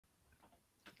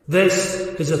This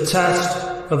is a test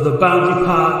of the Boundary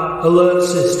Park alert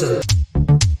system.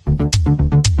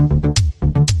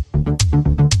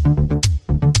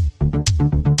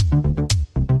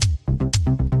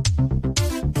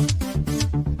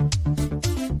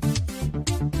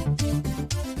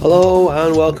 Hello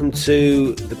and welcome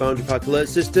to the Boundary Park alert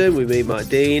system with me, Matt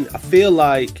Dean. I feel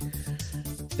like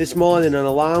this morning an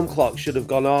alarm clock should have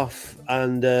gone off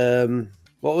and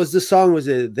what was the song? Was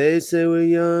it They Say We're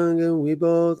Young and We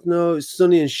Both Know? It's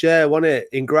Sonny and Cher, wasn't it?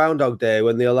 In Groundhog Day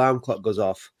when the alarm clock goes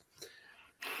off.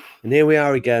 And here we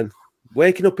are again,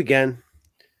 waking up again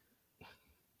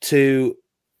to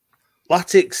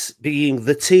Latics being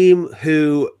the team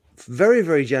who very,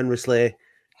 very generously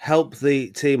helped the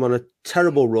team on a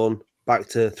terrible run back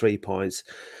to 3 points.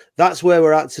 That's where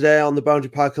we're at today on the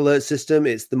Boundary Park alert system.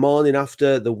 It's the morning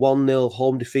after the 1-0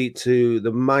 home defeat to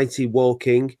the mighty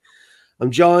Woking. I'm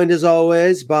joined, as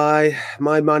always, by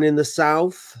my man in the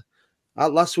south.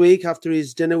 Last week, after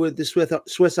his dinner with the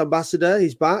Swiss ambassador,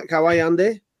 he's back. How are you,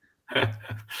 Andy?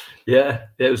 Yeah,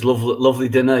 it was lovely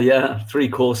dinner. Yeah, 3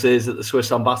 courses at the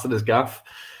Swiss ambassador's gaff.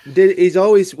 He's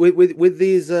always with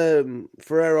these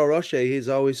Ferrero Rocher. He's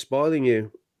always spoiling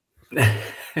you.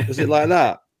 Was it like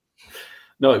that?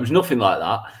 No, it was nothing like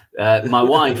that. My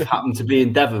wife happened to be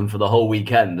in Devon for the whole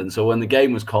weekend, and so when the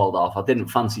game was called off, I didn't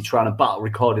fancy trying to battle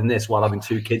recording this while having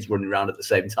 2 kids running around at the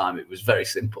same time. It was very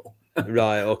simple.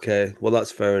 Right. Okay. Well,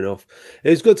 that's fair enough. It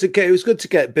was good to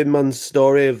get Binman's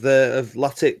story of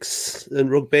Latics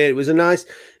and rugby. It was a nice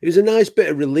bit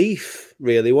of relief,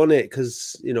 really, wasn't it?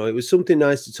 Because it was something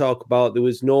nice to talk about. There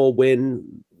was no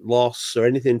win, loss, or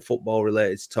anything football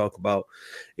related to talk about.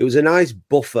 It was a nice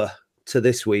buffer to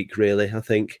this week, really, I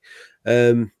think.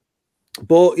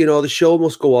 But the show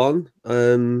must go on,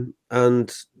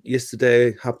 and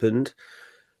yesterday happened.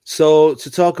 So to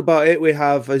talk about it, we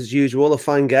have, as usual, a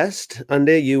fan guest.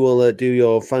 Andy, you will do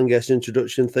your fan guest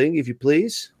introduction thing, if you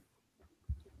please.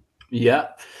 Yeah.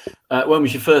 When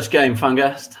was your first game, fan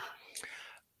guest?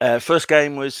 First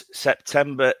game was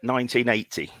September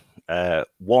 1980.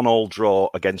 1-1 draw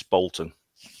against Bolton.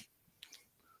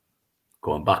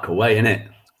 Going back away, innit?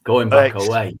 Going back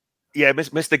away. Yeah,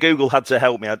 Mr. Google had to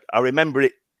help me. I remember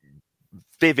it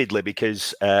vividly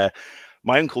because my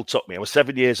uncle took me. I was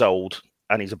 7 years old,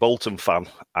 and he's a Bolton fan,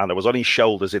 and I was on his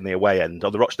shoulders in the away end,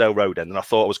 on the Rochdale Road end, and I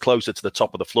thought I was closer to the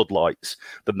top of the floodlights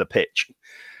than the pitch.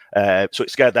 So it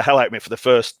scared the hell out of me for the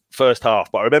first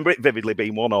half, but I remember it vividly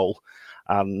being 1-1,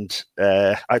 and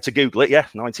I had to Google it,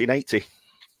 1980.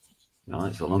 No,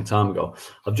 it's a long time ago.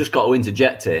 I've just got to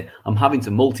interject here. I'm having to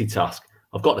multitask.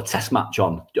 I've got the test match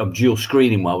on. I'm dual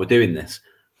screening while we're doing this,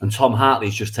 and Tom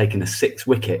Hartley's just taken a 6th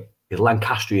wicket. His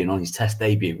Lancastrian on his test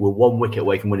debut. We're 1 wicket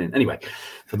away from winning. Anyway,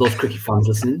 for those cricket fans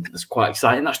listening, that's quite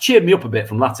exciting. That's cheered me up a bit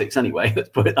from Latics anyway. Let's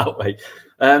put it that way.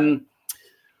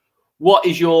 What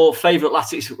is your favourite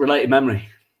Latics-related memory?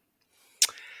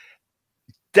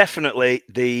 Definitely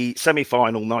the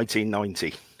semi-final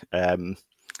 1990.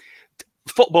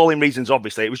 Footballing reasons,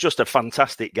 obviously. It was just a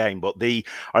fantastic game. But I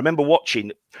remember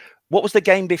watching... What was the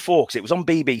game before? Because it was on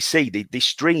BBC. They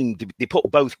streamed. They put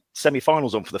both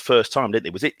semi-finals on for the first time, didn't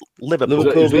they? Was it Liverpool?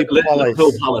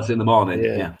 Liverpool Palace in the morning.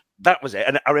 Yeah, that was it.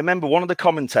 And I remember one of the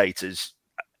commentators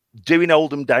doing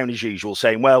Oldham down as usual,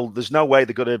 saying, "Well, there's no way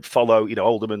they're going to follow.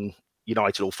 Oldham and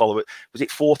United will follow it." Was it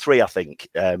 4-3? I think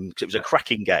because it was a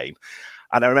cracking game.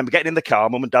 And I remember getting in the car,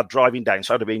 mum and dad driving down.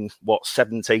 So I'd have been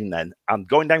 17 then, and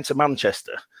going down to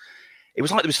Manchester. It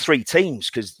was like there was 3 teams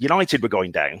because United were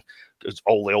going down.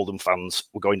 All the Oldham fans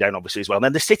were going down, obviously, as well. And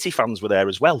then the City fans were there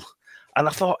as well. And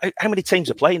I thought, how many teams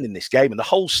are playing in this game? And the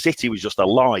whole city was just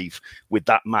alive with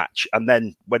that match. And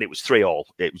then when it was 3-3,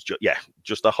 it was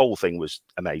just the whole thing was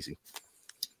amazing.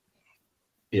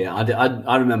 Yeah,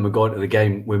 I remember going to the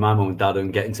game with my mum and dad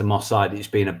and getting to Moss Side. It's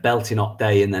been a belting hot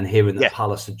day, and then hearing that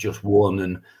Palace had just won,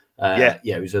 and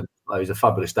it was a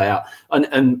fabulous day out. And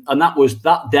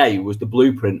that day was the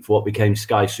blueprint for what became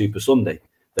Sky Super Sunday.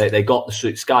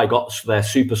 Sky got their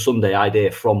Super Sunday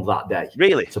idea from that day.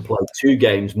 Really? To play 2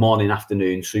 games, morning,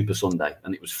 afternoon, Super Sunday.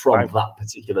 And it was from that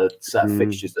particular set of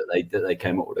fixtures that they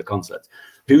came up with the concept.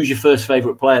 Who's your first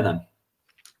favourite player then?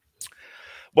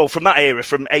 Well, from that era,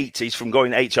 from 80s, from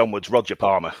going 80 onwards, Roger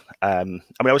Palmer. I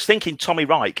was thinking Tommy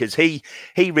Wright because he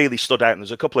really stood out. And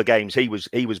there's a couple of games he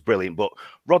was brilliant. But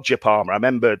Roger Palmer, I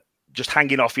remember just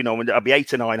hanging off, when I'd be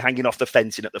 8 or 9, hanging off the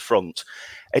fencing at the front,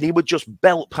 and he would just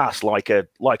belt past like a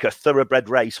thoroughbred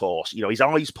racehorse. His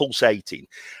eyes pulsating,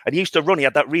 and he used to run. He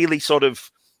had that really sort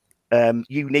of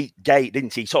unique gait,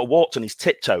 didn't he? He sort of walked on his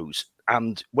tiptoes,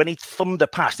 And when he thunder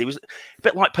past, it was a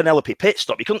bit like Penelope pit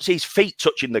stop. You couldn't see his feet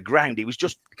touching the ground. He was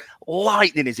just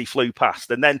lightning as he flew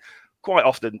past. And then quite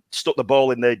often stuck the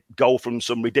ball in the goal from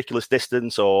some ridiculous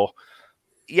distance, or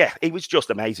yeah, he was just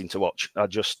amazing to watch. I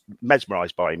just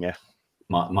mesmerised by him. Yeah,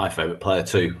 my favourite player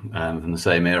too, from the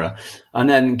same era. And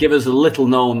then give us a little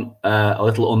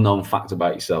unknown fact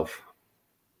about yourself.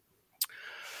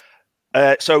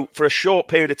 So for a short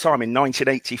period of time in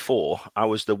 1984, I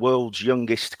was the world's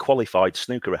youngest qualified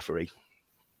snooker referee.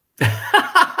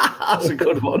 That's a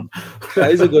good one.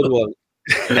 That is a good one.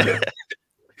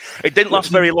 It didn't last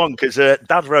very long because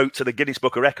Dad wrote to the Guinness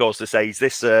Book of Records to say, is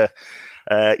this a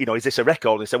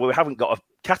record? And he said, well, we haven't got a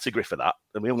category for that.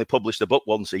 And we only publish the book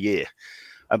once a year.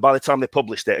 And by the time they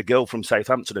published it, a girl from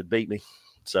Southampton had beat me.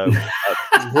 So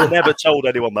I've never told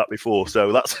anyone that before.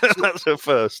 So that's her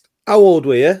first. How old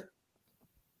were you?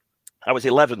 I was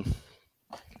 11.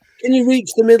 Can you reach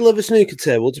the middle of a snooker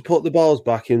table to put the balls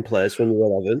back in place when you were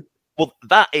 11? Well,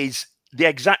 that is the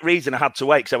exact reason I had to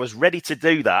wait, because I was ready to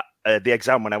do that, the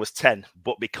exam, when I was 10.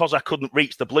 But because I couldn't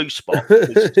reach the blue spot, you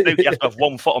have to have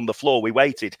one foot on the floor, we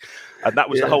waited. And that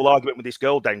was the whole argument with this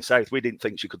girl down south. We didn't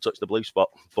think she could touch the blue spot.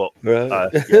 But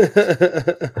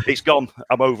it's gone.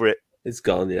 I'm over it. It's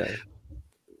gone, yeah.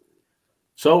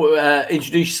 So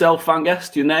introduce yourself, fan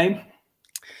guest, your name.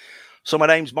 So my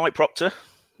name's Mike Proctor.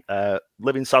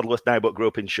 Live in Saddleworth now, but grew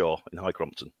up in Shaw in High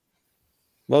Crompton.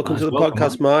 Welcome to the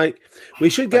podcast, Mike. We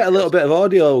should get a little bit of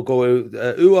audio going.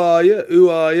 Who are you? Who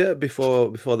are you? Before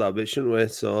that bit, shouldn't we?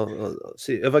 So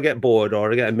see if I get bored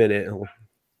or I get a minute.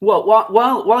 Well,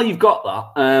 while you've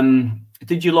got that,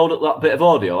 did you load up that bit of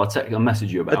audio? I'll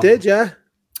message you about. I did, yeah.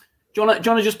 Do you want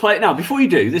to just play it now? Before you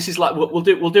do, this is like we'll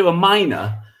do a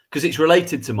minor, because it's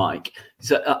related to Mike.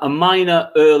 It's a minor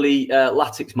early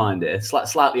Latics mind here,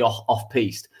 slightly off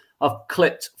piste. I've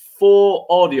clipped 4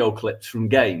 audio clips from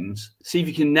games. See if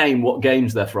you can name what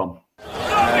games they're from.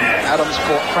 Adams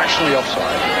caught fractionally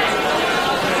offside.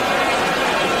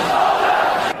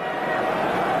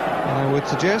 I would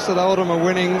suggest that Oldham are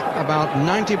winning about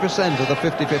 90% of the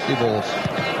 50-50 balls.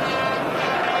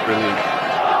 Brilliant.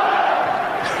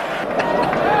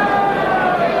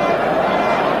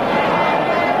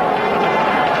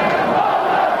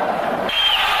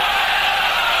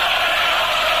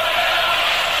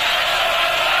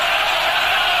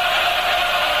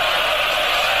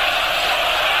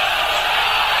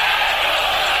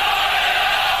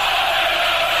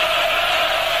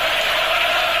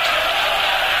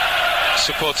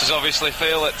 Supporters obviously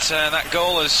feel that that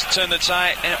goal has turned the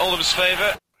tide in Oldham's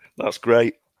favour. That's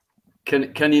great.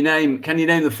 Can you name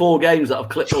the 4 games that I've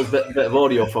clipped those bit of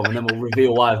audio from, and then we'll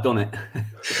reveal why I've done it.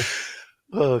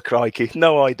 Oh crikey,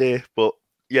 no idea, but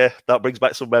yeah, that brings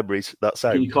back some memories. That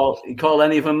sound. Can you call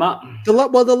any of them, Matt? The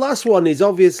last one is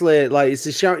obviously like it's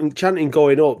the chanting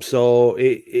going up, so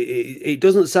it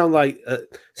doesn't sound like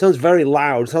sounds very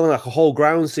loud, sounding like a whole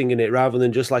ground singing it rather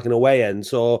than just like an away end.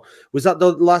 So was that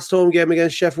the last home game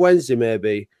against Sheff Wednesday,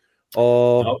 maybe,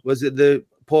 or was it the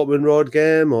Portman Road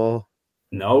game? Or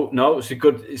no, it's a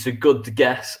good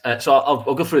guess. So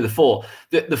I'll go through the 4.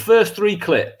 The first 3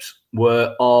 clips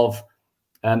were of.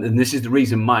 And this is the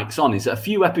reason Mike's on, is that a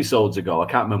few episodes ago, I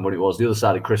can't remember what it was, the other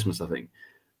side of Christmas, I think,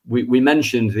 we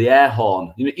mentioned the air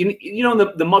horn. You know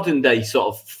the modern day sort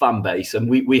of fan base, and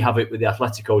we have it with the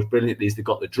Atleticos brilliantly, is they've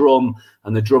got the drum,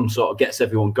 and the drum sort of gets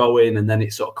everyone going, and then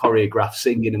it's sort of choreographed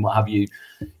singing and what have you.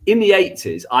 In the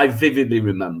 80s, I vividly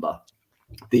remember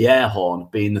the air horn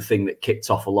being the thing that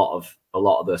kicked off a lot of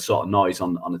the sort of noise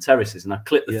on the terraces. And I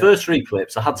clipped the first 3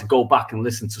 clips. I had to go back and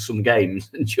listen to some games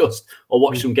and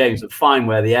watch some games and find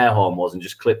where the air horn was and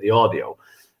just clip the audio.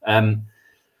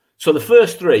 So the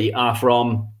first 3 are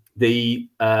from the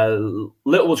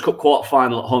Littlewoods Cup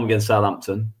quarter-final at home against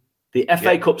Southampton, the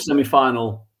FA Cup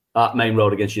semi-final at Main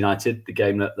Road against United, the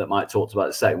game that Mike talked about,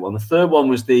 the second one. The third one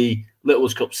was the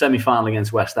Littlewoods Cup semi-final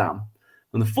against West Ham.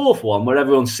 And the fourth one, where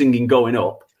everyone's singing going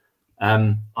up,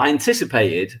 I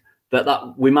anticipated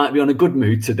that we might be on a good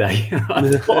mood today.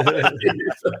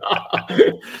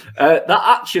 That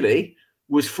actually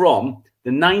was from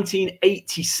the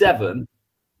 1987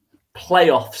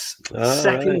 playoffs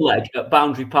second leg at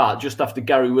Boundary Park, just after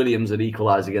Gary Williams had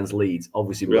equalised against Leeds.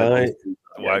 Obviously, right.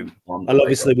 Wow. And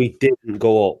obviously we didn't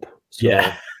go up. So.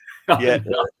 Yeah. Yeah.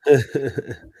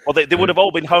 Well, they would have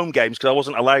all been home games because I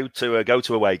wasn't allowed to go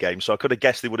to away games, so I could have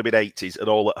guessed they would have been 80s and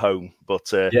all at home. But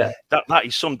that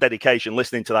is some dedication.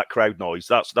 Listening to that crowd noise,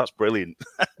 that's brilliant.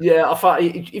 Yeah, I thought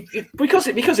because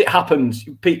it happened.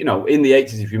 You know, in the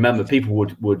 80s, if you remember, people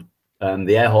would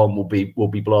the air horn will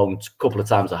be blown a couple of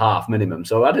times a half minimum.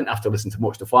 So I didn't have to listen to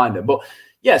much to find them. But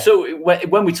yeah, so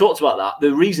when we talked about that,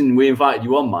 the reason we invited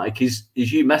you on, Mike, is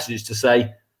you messaged to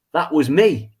say, that was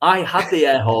me. I had the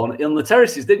air horn on the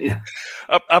terraces, didn't you?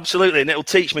 Absolutely, and it'll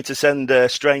teach me to send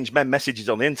strange men messages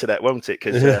on the internet, won't it?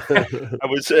 Because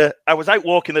I was out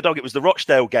walking the dog. It was the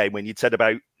Rochdale game when you'd said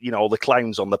about all the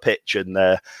clowns on the pitch and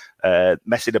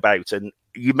messing about, and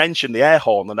you mentioned the air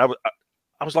horn, and I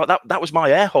was like, that was my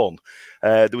air horn.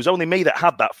 There was only me that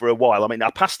had that for a while. I mean,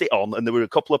 I passed it on, and there were a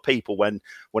couple of people when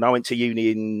I went to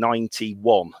uni in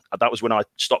 91. That was when I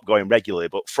stopped going regularly.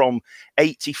 But from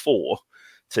 84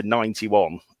 to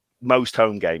 91, most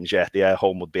home games, the air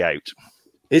horn would be out.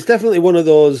 It's definitely one of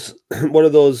those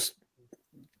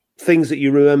things that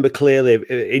you remember clearly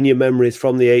in your memories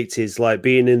from the 80s, like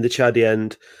being in the Chaddy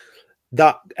end.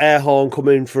 That air horn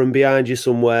coming from behind you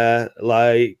somewhere,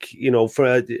 I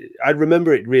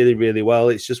remember it really, really well.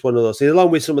 It's just one of those things,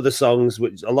 along with some of the songs,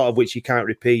 a lot of which you can't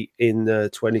repeat in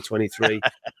 2023.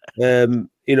 It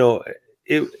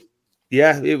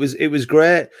was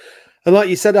great. And like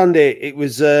you said, Andy, it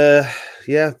was,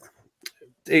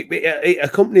 it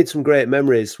accompanied some great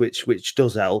memories, which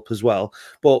does help as well.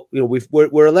 But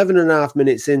we're 11 and a half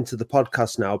minutes into the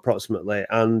podcast now, approximately,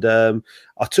 and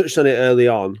I touched on it early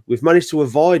on. We've managed to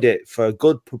avoid it for a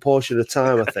good proportion of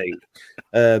time, I think,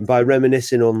 by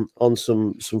reminiscing on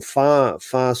some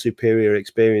far superior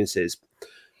experiences.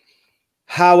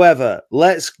 However,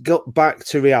 let's go back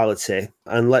to reality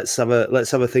and let's have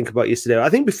a think about yesterday. I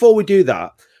think before we do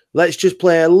that, let's just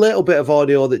play a little bit of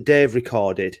audio that Dave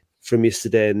recorded from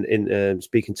yesterday in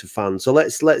speaking to fans. So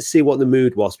let's see what the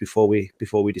mood was before we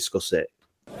discuss it.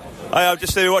 Hi, I'm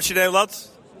just here watching now, lads.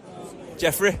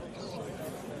 Jeffrey,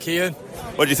 Kean.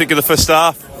 What do you think of the first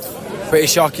half? Pretty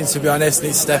shocking, to be honest. Need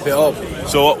to step it up.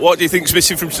 So what do you think's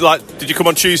missing from, did you come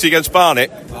on Tuesday against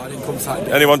Barnet? No, I didn't come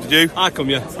Saturday. Anyone, did you? I come,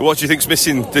 yeah. What do you think's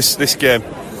missing this game?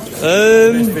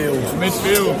 Midfield.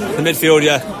 The midfield,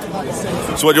 yeah.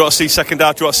 So what do you want to see second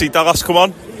half? Do you want to see Dallas come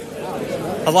on?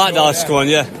 I'd like Dallas to come on,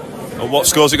 yeah. And what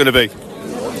score's it going to be? 1-0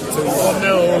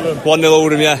 Oldham. 1-0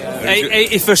 Oldham, yeah.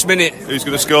 81st minute. Who's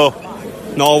going to score?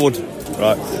 Norwood.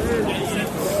 Right.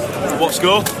 What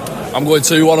score? I'm going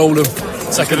 2-1 Oldham.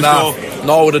 Second half.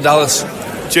 Norwood and Dallas.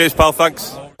 Cheers, pal.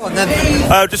 Thanks.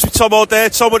 Just with Tom all day.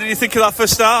 Tom, what did you think of that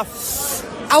first half?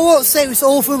 I won't say it was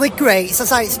overly great. It's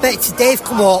as I expected. They've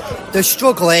come up. They're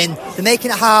struggling. They're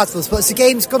making it hard for us. But as the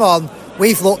game's gone on,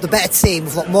 we've looked the better team.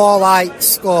 We've looked more like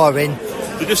scoring.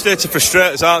 They're just there to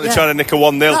frustrate us, aren't they? Yeah. Trying to nick a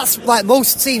 1-0. That's like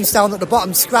most teams down at the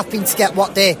bottom, scrapping to get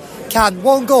what they can.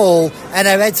 One goal and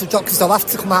our heads will drop because they'll have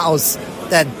to come at us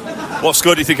then. What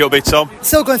score do you think it'll be, Tom?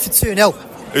 Still going for 2-0.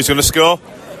 Who's going to score? Do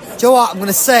you know what? I'm going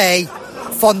to say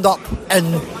Fondop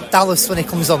and Dallas when he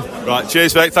comes on. Right,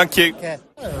 cheers, mate. Thank you. Okay.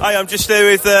 Hi, I'm just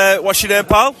here with, what's your name,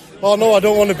 pal? Oh, no, I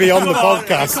don't want to be on the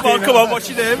podcast. Come on, what's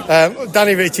your name?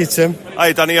 Danny Richardson.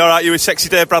 Hi, Danny, all right? You're with Sexy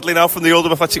Dave Bradley now from the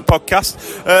Oldham Athletic Podcast.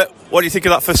 What do you think of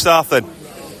that first half, then?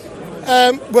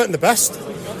 Weren't the best.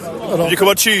 Did you come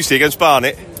on Tuesday against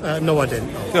Barnet? No, I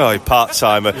didn't. Oh, you're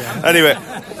part-timer. Yeah. Anyway,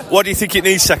 what do you think it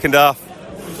needs second half?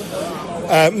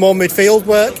 More midfield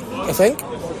work, I think.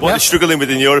 What are they struggling with,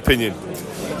 in your opinion?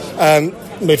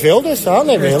 Midfielders, aren't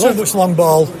they, really? Too much long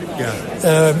ball. Yeah.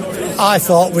 I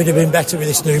thought we'd have been better with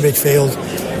this new midfield,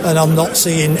 and I'm not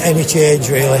seeing any change,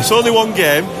 really. It's only one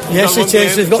game. Yes, it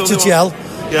is. They've got to gel.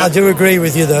 Yeah. I do agree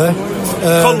with you there.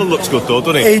 Conlon looks good, though,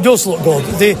 doesn't he? He does look good.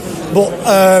 They're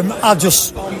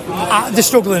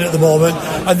struggling at the moment,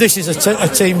 and this is a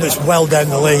team that's well down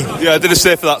the league. Yeah, they're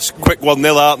safe for that quick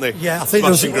 1-0, aren't they? Yeah, I think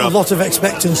there's a lot of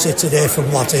expectancy today from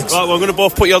Latics. Right, well, I'm going to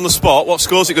both put you on the spot. What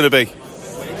score's it going to be?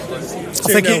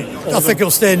 I think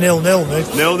it'll stay 0-0, mate.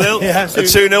 0-0? Yeah. A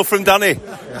 2-0 from Danny.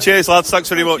 Yeah. Cheers, lads. Thanks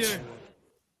very much.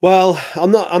 Well,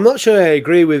 I'm not sure I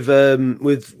agree with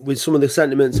some of the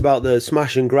sentiments about the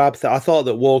smash and grab. I thought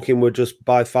that Woking were just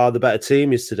by far the better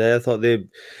team yesterday. I thought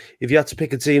if you had to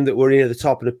pick a team that were near the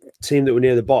top and a team that were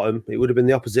near the bottom, it would have been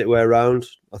the opposite way around.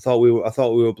 I thought we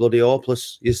were bloody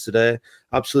hopeless yesterday.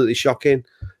 Absolutely shocking.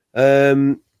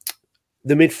 The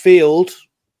midfield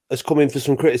has come in for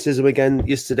some criticism again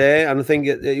yesterday, and I think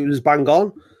it was bang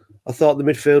on. I thought the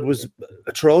midfield was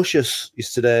atrocious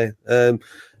yesterday.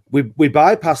 We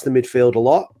bypassed the midfield a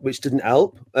lot, which didn't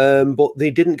help, but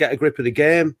they didn't get a grip of the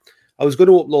game. I was going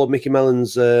to upload Mickey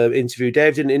Mellon's interview.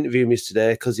 Dave didn't interview me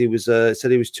yesterday because he was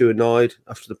said he was too annoyed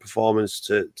after the performance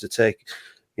to take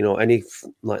any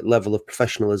level of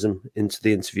professionalism into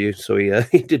the interview. So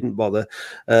he didn't bother,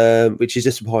 which is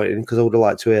disappointing because I would have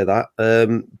liked to hear that.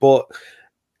 But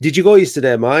did you go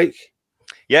yesterday, Mike?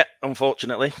 Yeah,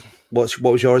 unfortunately. What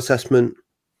was your assessment?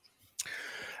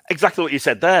 Exactly what you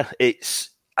said there. It's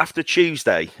after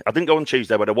Tuesday. I didn't go on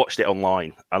Tuesday, but I watched it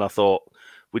online, and I thought,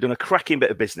 We've done a cracking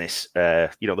bit of business.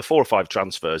 The 4 or 5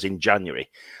 transfers in January.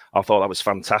 I thought that was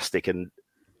fantastic. And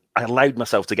I allowed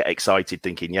myself to get excited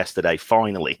thinking yesterday,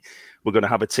 finally, we're going to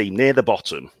have a team near the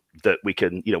bottom that we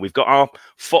can, we've got our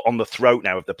foot on the throat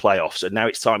now of the playoffs. And now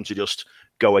it's time to just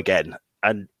go again.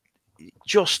 And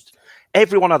just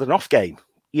everyone had an off game.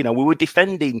 We were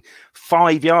defending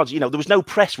 5 yards. There was no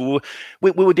press. We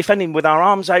were defending with our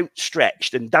arms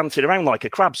outstretched and dancing around like a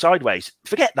crab sideways.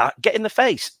 Forget that. Get in the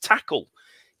face. Tackle.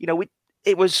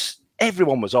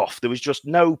 Everyone was off. There was just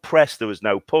no press. There was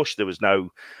no push. There was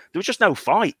just no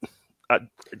fight.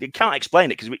 You can't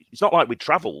explain it because it's not like we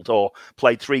travelled or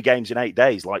played 3 games in 8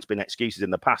 days like it's been excuses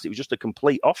in the past. It was just a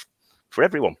complete off for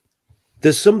everyone.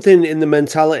 There's something in the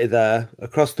mentality there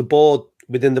across the board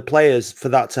within the players for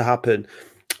that to happen.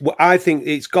 Well, I think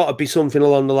it's got to be something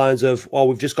along the lines of,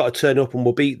 we've just got to turn up and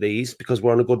we'll beat these because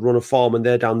we're on a good run of form and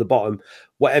they're down the bottom.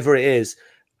 Whatever it is,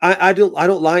 I don't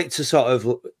like to sort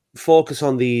of focus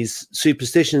on these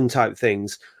superstition type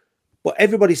things. But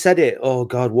everybody said it. Oh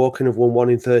God, Woking have won 1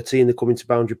 in 13. They're coming to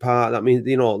Boundary Park. That means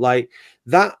like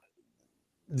that.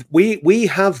 We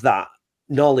have that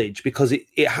knowledge because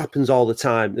it happens all the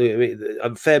time. I mean,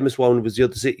 a famous one was the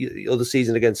other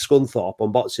season against Scunthorpe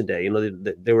on Boxing Day.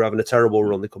 They were having a terrible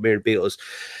run. They come here and beat us.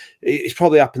 It's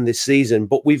probably happened this season,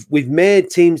 but we've made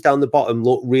teams down the bottom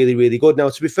look really, really good. Now,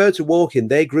 to be fair to Woking,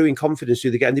 they grew in confidence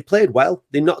through the game. They played well.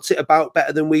 They knocked it about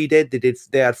better than we did.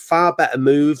 They had far better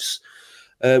moves.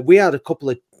 We had a couple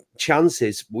of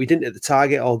chances. We didn't hit the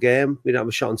target all game. We didn't have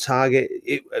a shot on target.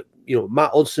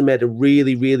 Matt Hudson made a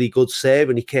really, really good save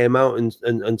and he came out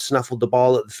and snaffled the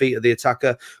ball at the feet of the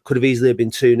attacker. Could have easily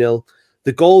been 2-0.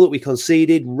 The goal that we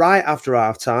conceded right after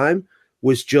half-time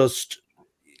was just,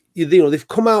 they've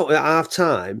come out at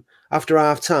after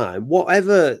half-time,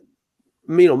 whatever,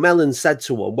 Mellon said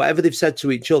to them, whatever they've said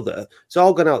to each other, it's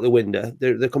all gone out the window.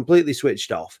 They're completely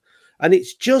switched off. And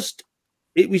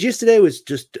yesterday was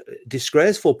just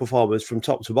disgraceful performance from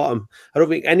top to bottom. I don't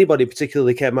think anybody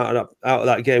particularly came out of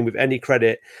that game with any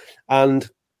credit. And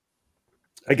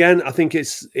again, I think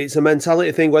it's a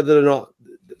mentality thing, whether or not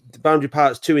the Boundary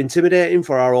Park's too intimidating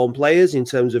for our own players in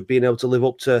terms of being able to live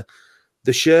up to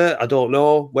the shirt. I don't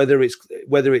know whether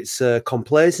it's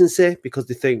complacency because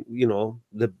they think,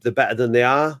 they're better than they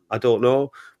are. I don't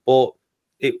know. But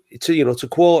to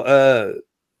quote, a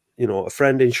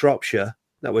friend in Shropshire,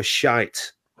 that was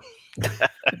shite.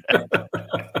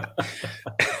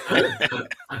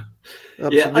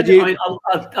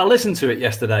 I listened to it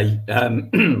yesterday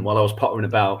while I was pottering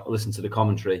about. I listened to the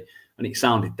commentary and it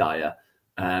sounded dire.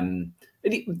 One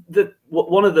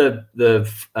of the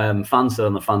fans said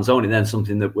on the fans only, then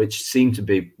something which seemed to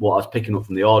be what I was picking up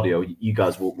from the audio. You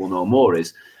guys will know more.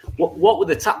 Is what were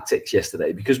the tactics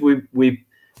yesterday? Because we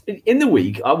in the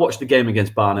week I watched the game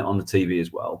against Barnet on the TV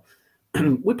as well.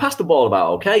 We passed the ball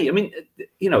about okay. I mean,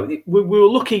 we were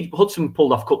lucky. Hudson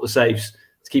pulled off a couple of saves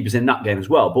to keep us in that game as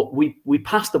well. But we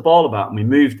passed the ball about and we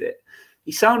moved it.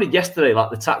 He sounded yesterday like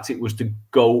the tactic was to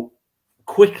go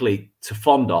quickly to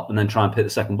Fondop and then try and pick the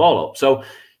second ball up. So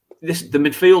the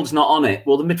midfield's not on it.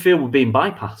 Well, the midfield were being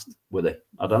bypassed, were they?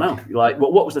 I don't know. Like,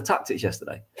 what was the tactics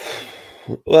yesterday?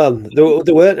 Well,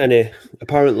 there weren't any,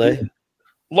 apparently.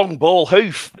 Long ball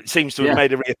hoof seems to have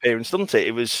made a reappearance, doesn't it?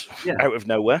 It was out of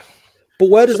nowhere. But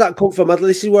where does that come from?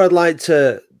 This is where I'd like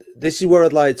to,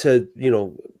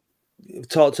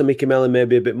 talk to Mickey Mellon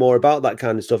maybe a bit more about that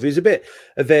kind of stuff. He was a bit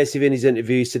evasive in his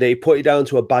interviews today. He put it down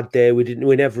to a bad day. We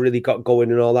never really got going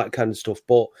and all that kind of stuff.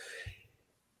 But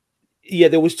yeah,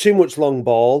 there was too much long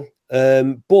ball.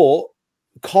 But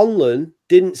Conlon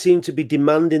didn't seem to be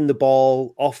demanding the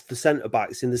ball off the centre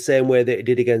backs in the same way that he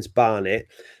did against Barnet.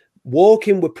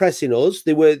 Woking were pressing us.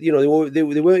 They weren't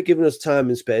giving us time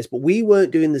and space, but we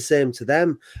weren't doing the same to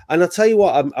them. And I tell you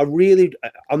what,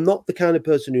 I'm not the kind of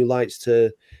person who likes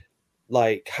to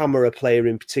hammer a player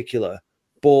in particular,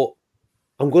 but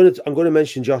I'm going to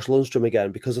mention Josh Lundstrom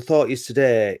again because I thought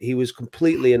yesterday he was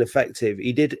completely ineffective.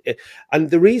 He did,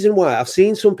 and the reason why I've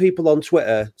seen some people on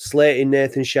Twitter slating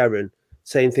Nathan Sherron,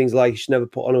 saying things like he should never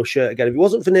put on a shirt again. If it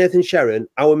wasn't for Nathan Sherron,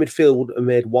 our midfield would have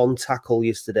made 1 tackle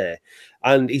yesterday.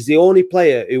 And he's the only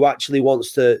player who actually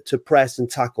wants to press and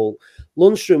tackle.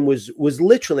 Lundstrom was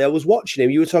literally, I was watching him.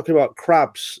 You were talking about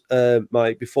crabs,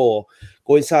 Mike, before.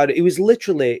 Go inside. He was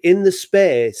literally in the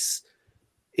space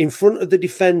in front of the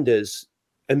defenders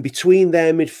and between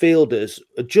their midfielders,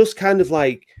 just kind of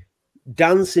like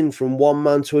dancing from one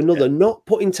man to another, not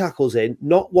putting tackles in,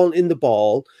 not wanting the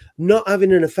ball, not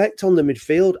having an effect on the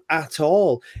midfield at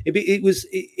all. It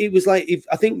was like,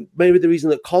 I think maybe the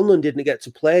reason that Conlon didn't get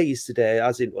to play yesterday,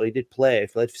 he did play,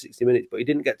 played for 60 minutes, but he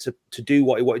didn't get to do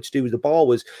what he wanted to do with the ball,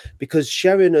 was because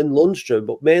Sherrin and Lundstrom,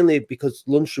 but mainly because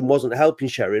Lundstrom wasn't helping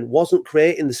Sherrin, wasn't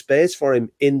creating the space for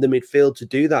him in the midfield to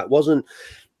do that.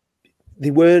 They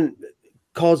weren't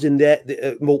causing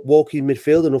the walking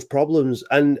midfield enough problems.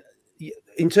 And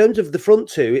in terms of the front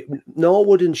two,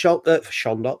 Norwood and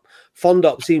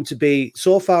Fondop seemed to be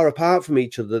so far apart from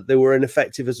each other that they were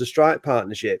ineffective as a strike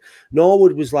partnership.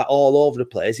 Norwood was like all over the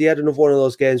place. He had another one of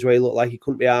those games where he looked like he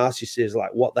couldn't be arsed. He says,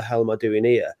 like, what the hell am I doing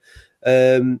here?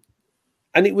 And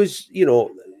it was,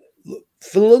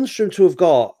 for Lundstrom to have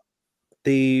got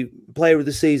the player of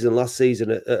the season last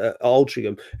season at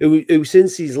Altrincham, who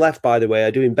since he's left, by the way,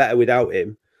 are doing better without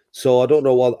him. So I don't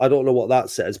know what that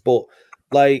says, but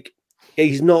like,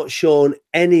 he's not shown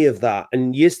any of that.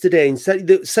 And yesterday,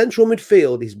 the central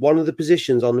midfield is one of the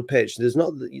positions on the pitch. There's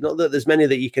not that there's many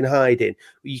that you can hide in.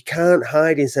 You can't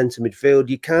hide in centre midfield.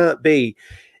 You can't be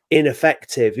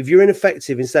ineffective. If you're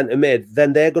ineffective in centre mid,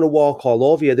 then they're going to walk all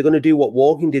over you. They're going to do what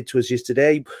Woking did to us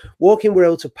yesterday. Woking were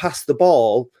able to pass the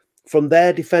ball from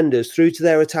their defenders through to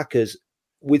their attackers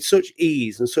with such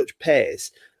ease and such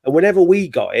pace. And whenever we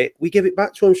got it, we give it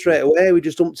back to them straight away. We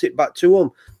just dumped it back to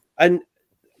them. And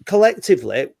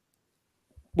collectively,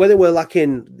 whether we're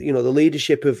lacking, the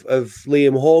leadership of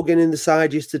Liam Hogan in the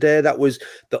side yesterday, that was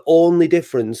the only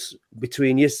difference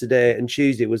between yesterday and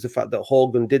Tuesday, was the fact that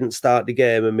Hogan didn't start the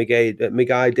game and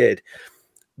Miguel did.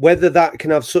 Whether that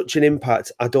can have such an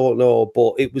impact, I don't know,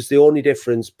 but it was the only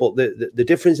difference. But the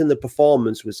difference in the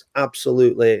performance was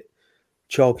absolutely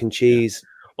chalk and cheese.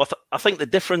 Well, I think the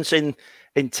difference in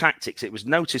tactics, it was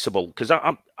noticeable, because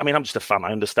I'm just a fan.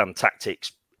 I understand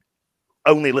tactics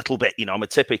only a little bit. I'm a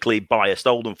typically biased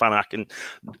Oldham fan. I can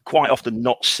quite often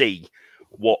not see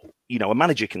what a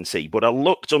manager can see. But I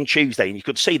looked on Tuesday, and you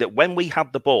could see that when we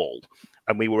had the ball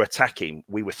and we were attacking,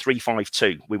 we were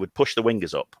 3-5-2. We would push the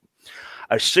wingers up.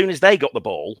 As soon as they got the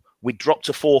ball, we dropped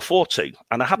to 4-4-2.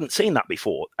 And I hadn't seen that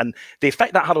before. And the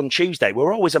effect that had on Tuesday, we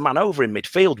were always a man over in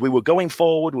midfield. We were going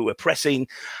forward. We were pressing.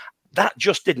 That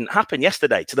just didn't happen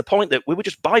yesterday, to the point that we were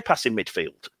just bypassing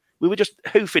midfield. We were just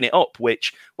hoofing it up,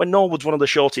 which, when Norwood's one of the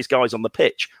shortest guys on the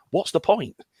pitch, what's the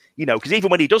point? Because even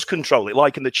when he does control it,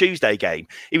 like in the Tuesday game,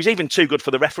 he was even too good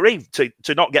for the referee to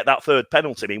not get that third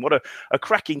penalty. I mean, what a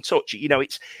cracking touch.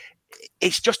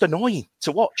 It's just annoying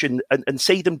to watch and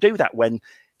see them do that when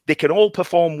they can all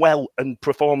perform well and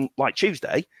perform like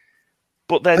Tuesday.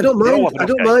 But then I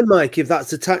don't mind, Mike, if that's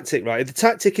the tactic, right? If the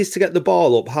tactic is to get the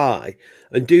ball up high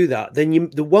and do that, then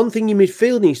the one thing your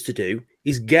midfield needs to do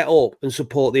is get up and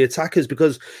support the attackers.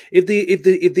 Because if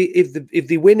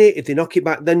they win it, if they knock it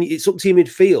back, then it's up to your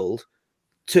midfield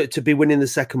to be winning the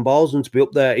second balls and to be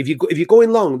up there. If you're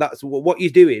going long, that's what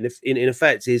you're doing. In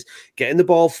effect, is getting the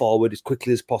ball forward as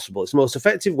quickly as possible. It's the most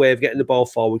effective way of getting the ball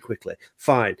forward quickly.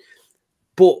 Fine,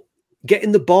 but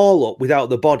getting the ball up without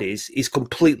the bodies is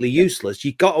completely useless.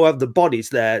 You've got to have the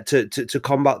bodies there to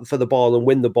combat for the ball and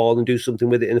win the ball and do something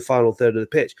with it in the final third of the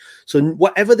pitch. So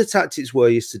whatever the tactics were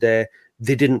yesterday,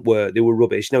 they didn't work. They were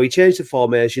rubbish. Now, he changed the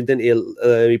formation, didn't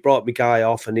he? He brought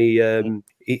Miguel off, and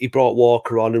he brought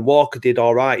Walker on, and Walker did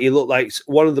all right. He looked like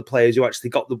one of the players who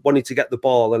actually wanted to get the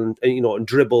ball and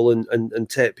dribble and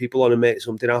take people on and make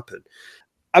something happen.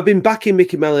 I've been backing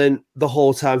Mickey Mellon the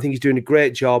whole time. I think he's doing a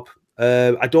great job.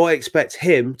 I don't expect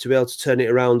him to be able to turn it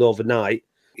around overnight,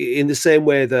 in the same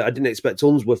way that I didn't expect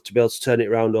Unsworth to be able to turn it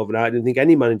around overnight. I didn't think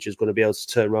any manager is going to be able to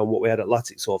turn around what we had at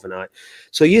Latics overnight.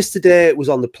 So yesterday it was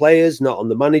on the players, not on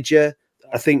the manager.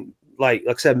 I think, like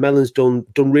I said, Mellon's done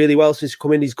really well since he's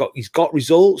come in. He's got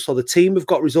results, or the team have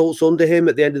got results under him.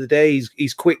 At the end of the day,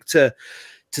 he's quick to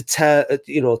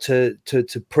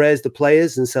praise the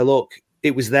players and say, look,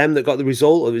 it was them that got the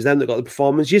result. It was them that got the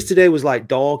performance. Yesterday was like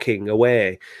Dorking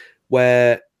away,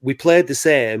 where we played the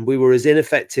same. We were as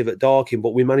ineffective at Dorking,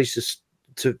 but we managed to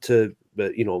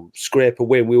scrape a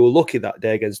win. We were lucky that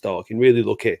day against Dorking, really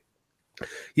lucky.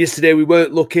 Yesterday we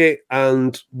weren't lucky,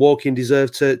 and Woking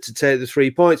deserved to take the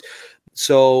 3 points.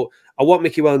 So I want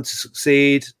Mickey Mellon to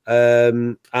succeed,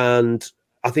 and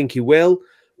I think he will.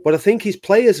 But I think his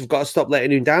players have got to stop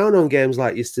letting him down on games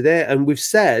like yesterday. And we've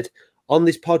said on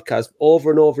this podcast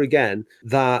over and over again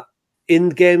that in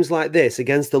games like this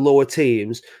against the lower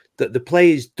teams, that the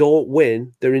players don't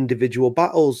win their individual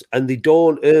battles and they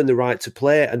don't earn the right to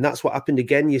play. And that's what happened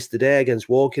again yesterday against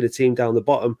Woking, a team down the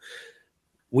bottom.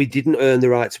 We didn't earn the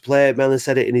right to play. Mellon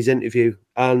said it in his interview,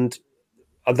 and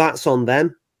that's on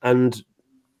them. And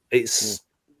it's,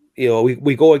 you know,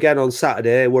 we go again on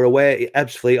Saturday. We're away at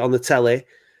Ebbsfleet on the telly.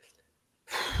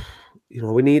 You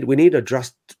know, we need a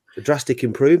drastic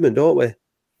improvement, don't we?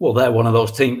 Well, they're one of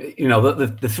those teams. You know,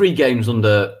 the 3 games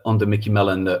under Mickey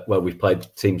Mellon where we've played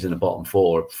teams in the bottom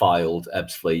 4: Fylde,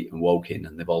 Ebbsfleet, and Woking,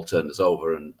 and they've all turned us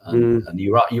over. And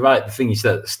you're right. You're right. The thing you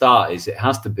said at the start is it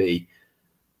has to be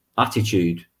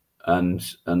attitude and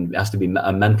it has to be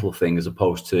a mental thing as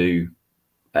opposed to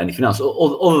anything else.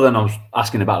 Other than I was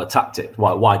asking about the tactics.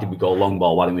 Why did we go long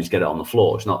ball? Why didn't we just get it on the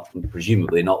floor? It's not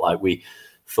presumably not like we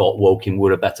thought Woking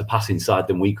were a better passing side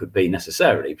than we could be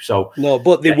necessarily. So no,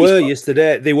 but they were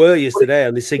yesterday. They were yesterday,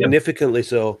 and they significantly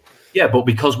so. Yeah, but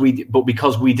because we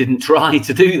didn't try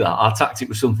to do that, our tactic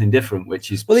was something different,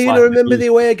 which is. Well, you know, remember the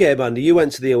away game, Andy? You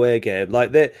went to the away game.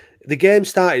 Like the game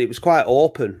started, it was quite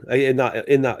open in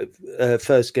that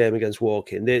first game against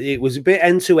Woking. It was a bit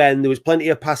end to end. There was plenty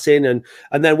of passing, and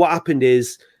then what happened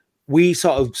is we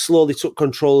sort of slowly took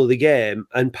control of the game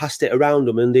and passed it around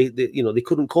them, and they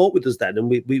couldn't cope with us then, and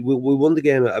we won the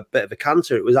game at a bit of a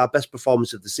canter. It was our best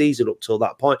performance of the season up till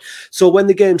that point. So when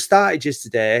the game started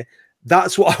yesterday,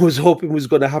 that's what I was hoping was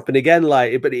going to happen again,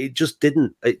 but it just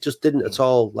didn't. It just didn't at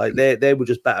all. Like they were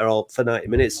just better off for 90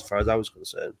 minutes as far as I was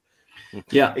concerned.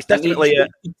 Yeah, it's definitely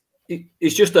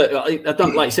it's just I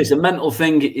don't like you say it's a mental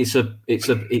thing.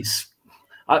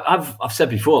 I've said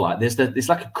before, like there's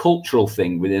like a cultural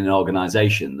thing within an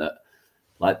organization that,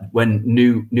 like, when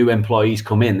new employees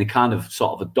come in, they kind of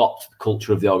sort of adopt the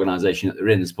culture of the organization that they're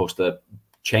in as opposed to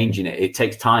changing it. It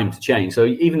takes time to change. So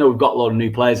even though we've got a lot of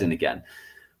new players in again,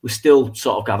 we still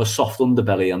sort of have a soft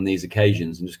underbelly on these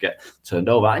occasions and just get turned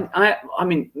over. I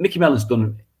mean, Mickey Mellon's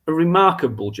done a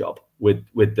remarkable job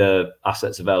with the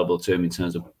assets available to him in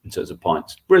terms of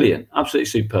points. Brilliant, absolutely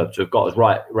superb to have got us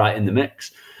right in the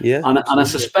mix. Yeah, and I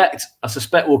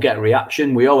suspect we'll get a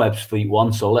reaction. We owe Ebbsfleet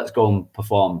one, so let's go and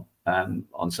perform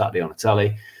on Saturday on a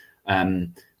telly,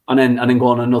 and then go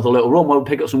on another little run where we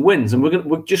pick up some wins. And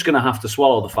we're just going to have to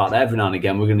swallow the fact that every now and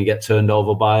again we're going to get turned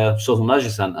over by a Southern Leisure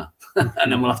Centre,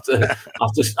 and then we'll have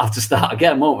to start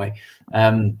again, won't we?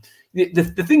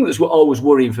 The thing that's always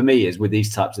worrying for me is with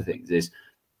these types of things is,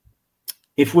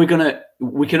 if we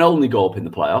can only go up in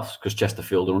the playoffs because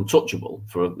Chesterfield are untouchable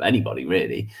for anybody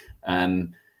really.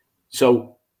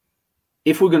 So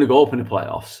if we're going to go up in the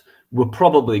playoffs, we're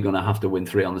probably going to have to win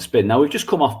 3 on the spin. Now we've just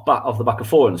come off the back of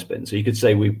 4 on the spin, so you could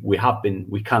say we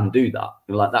can do that.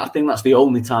 Like that, I think that's the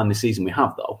only time this season we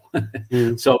have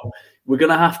though. So we're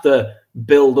going to have to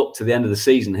build up to the end of the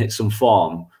season, hit some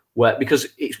form because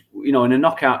it's, you know, in a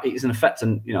knockout it's an effect,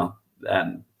 and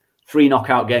 3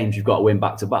 knockout games you've got to win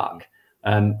back to back.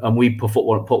 And we put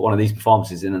one of these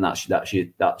performances in, and that's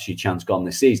your chance gone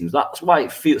this season. So that's why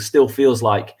it still feels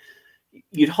like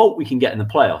you'd hope we can get in the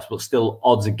playoffs, but still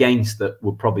odds against that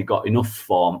we've probably got enough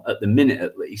form at the minute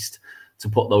at least to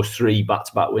put those 3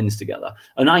 back-to-back wins together.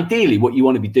 And ideally, what you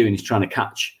want to be doing is trying to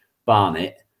catch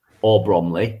Barnet or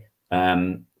Bromley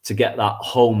to get that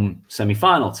home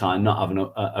semi-final tie, not having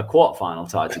a quarter-final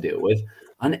tie to deal with.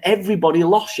 And everybody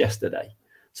lost yesterday.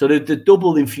 So the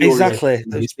double infuriation, exactly.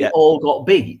 They all got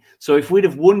beat. So if we'd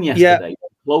have won yesterday,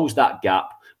 closed that gap,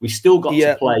 we still got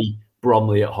to play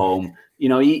Bromley at home. You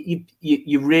know, you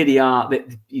really are.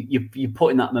 You're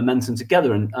putting that momentum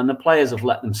together, and the players have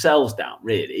let themselves down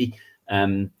really,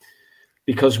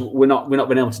 because we're not been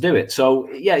able to do it.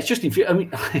 So yeah, it's just. I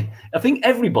mean, I think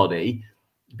everybody,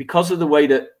 because of the way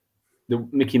that the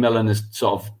Mickey Mellon has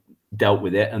sort of dealt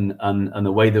with it, and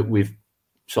the way that we've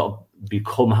sort of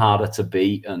become harder to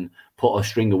beat and put a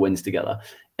string of wins together.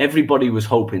 Everybody was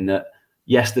hoping that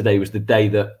yesterday was the day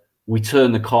that we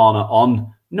turn the corner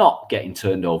on not getting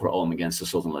turned over at home against the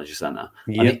Southern Leisure Centre.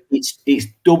 Yep. And it's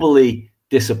doubly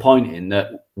disappointing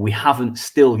that we haven't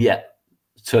still yet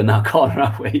turned that corner,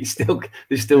 have we?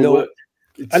 There's still work.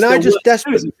 And I just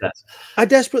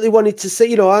desperately wanted to see,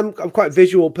 you know, I'm quite a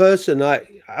visual person. I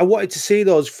wanted to see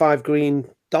those 5 green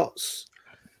dots.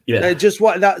 Yeah, just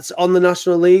what that's on the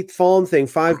National League form thing.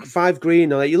 5 green.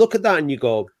 Like, you look at that and you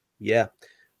go, yeah,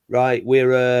 right.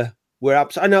 We're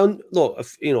I know. Look, a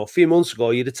few months ago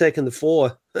you'd have taken the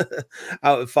 4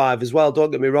 out of 5 as well.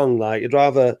 Don't get me wrong. Like, I'd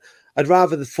rather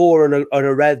the 4 on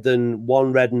a red than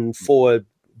 1 red and 4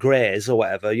 greys or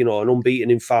whatever. You know, an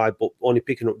unbeaten in 5, but only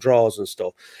picking up draws and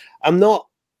stuff. I'm not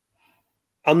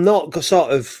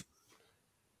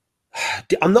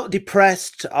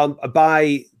depressed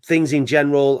by things in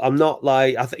general. I'm not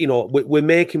like, we're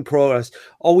making progress.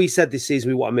 All we said this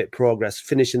season, we want to make progress.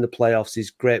 Finishing the playoffs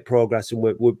is great progress, and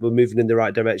we're moving in the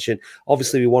right direction.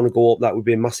 Obviously, we want to go up. That would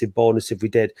be a massive bonus if we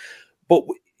did. But,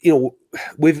 you know,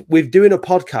 we've doing a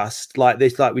podcast like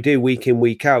this, like we do week in,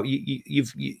 week out.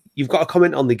 You've got to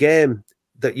comment on the game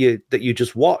that you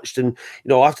just watched. And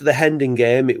after the Hendon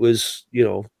game, it was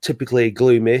typically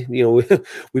gloomy.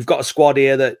 We've got a squad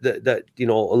here that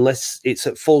unless it's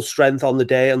at full strength on the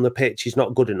day on the pitch is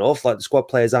not good enough. Like the squad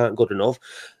players aren't good enough.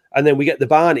 And then we get the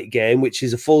Barnet game, which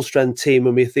is a full strength team,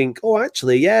 and we think, oh,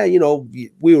 actually, yeah,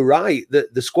 we were right.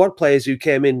 The squad players who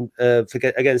came in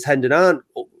against Hendon aren't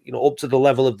up to the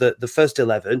level of the first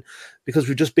 11, because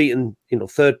we've just beaten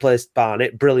third place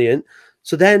Barnet. Brilliant.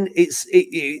 So then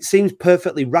it seems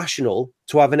perfectly rational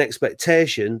to have an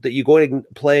expectation that you're going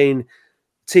playing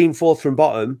team fourth from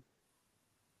bottom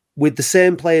with the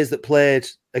same players that played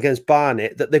against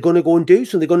Barnet, that they're going to go and do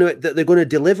something. They're going to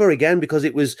deliver again, because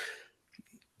it was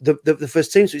the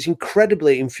first team. So it's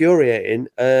incredibly infuriating.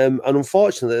 And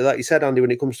unfortunately, like you said, Andy,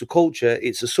 when it comes to culture,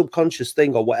 it's a subconscious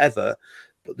thing or whatever,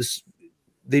 but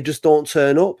they just don't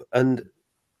turn up. And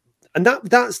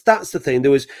that's the thing.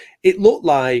 It looked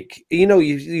like,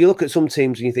 you look at some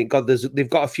teams and you think, God, they've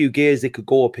got a few gears they could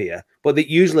go up here, but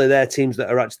usually they're teams that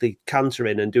are actually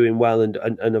cantering and doing well and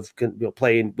have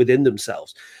playing within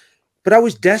themselves. But I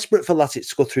was desperate for Latics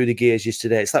to go through the gears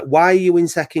yesterday. It's like, why are you in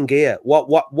second gear?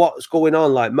 What's going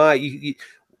on? Like, Mike,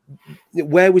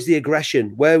 where was the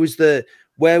aggression? Where was the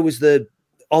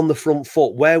on the front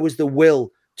foot? Where was the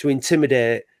will to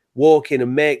intimidate, walk in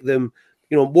and make them?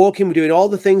 Walking, we're doing all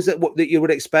the things that you would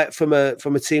expect from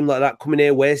a team like that, coming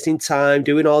here, wasting time,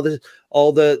 doing all the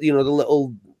the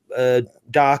little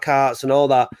dark arts and all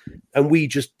that, and we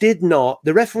just did not.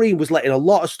 The referee was letting a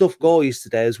lot of stuff go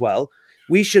yesterday as well.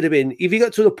 We should have been, if you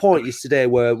got to the point yesterday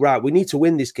where, right, we need to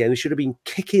win this game, we should have been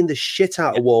kicking the shit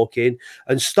out of Walking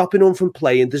and stopping them from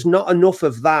playing. There's not enough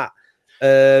of that.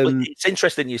 Well, it's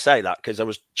interesting you say that, because I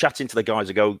was chatting to the guys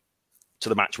who go to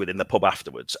the match within the pub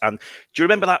afterwards. And do you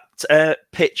remember that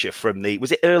picture from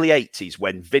was it early 80s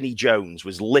when Vinnie Jones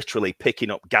was literally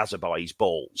picking up Gaza by his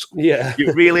balls? Yeah.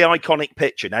 Really iconic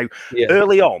picture. Now,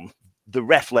 early on, the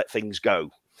ref let things go.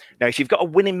 Now, if you've got a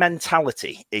winning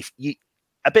mentality,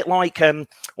 a bit like, what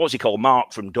was he called?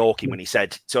 Mark from Dorking, when he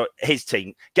said to his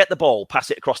team, get the ball, pass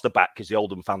it across the back because the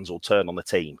Oldham fans will turn on the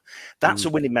team. That's a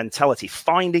winning mentality,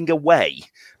 finding a way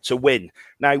to win.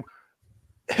 Now,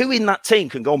 who in that team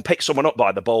can go and pick someone up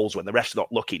by the balls when the ref's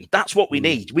not looking? That's what we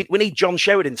need. We need John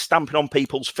Sheridan stamping on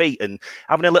people's feet and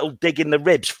having a little dig in the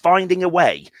ribs, finding a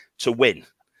way to win.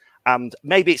 And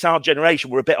maybe it's our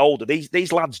generation, we're a bit older.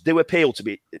 These lads do appear to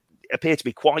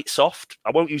be quite soft.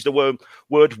 I won't use the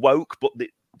word woke, but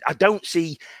I don't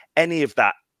see any of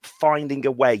that finding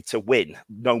a way to win,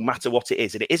 no matter what it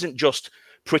is. And it isn't just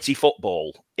pretty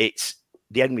football, it's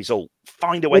the end result.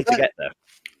 Find a way to get there.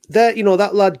 That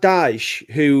lad Dyche,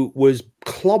 who was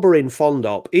clobbering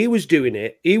Fondop, he was doing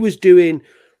it. He was taking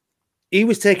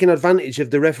advantage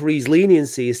of the referee's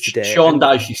leniency yesterday. Sean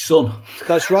Dyche's son.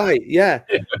 That's right. Yeah.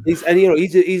 He's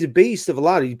a beast of a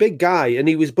lad. He's a big guy, and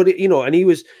Mike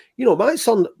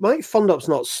Fondop's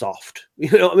not soft. You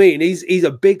know what I mean? He's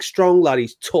a big, strong lad.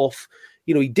 He's tough.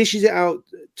 He dishes it out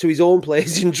to his own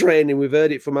players in training. We've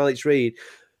heard it from Alex Reid.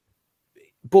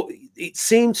 But it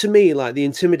seemed to me like the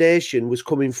intimidation was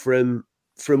coming from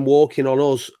Walking on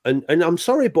us. And I'm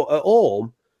sorry, but at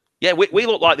home, yeah, we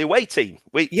look like the away team.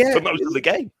 For most of the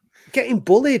game, getting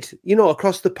bullied,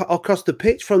 across the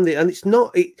pitch and it's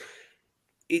not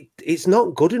it's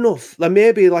not good enough. Like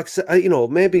maybe maybe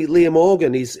Liam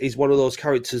Morgan is one of those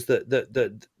characters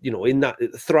that in that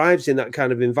thrives in that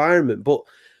kind of environment, but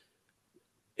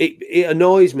it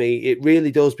annoys me. It really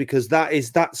does, because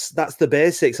that's the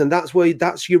basics, and that's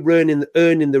you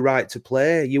earning the right to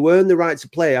play. You earn the right to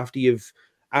play after you've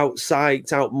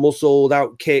out-psyched, out-muscled,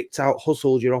 out-kicked,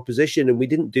 out-hustled your opposition, and we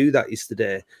didn't do that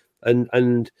yesterday. And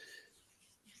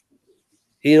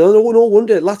no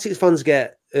wonder Latics fans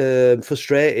get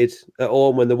frustrated at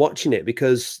home when they're watching it,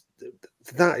 because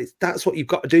that's what you've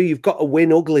got to do. You've got to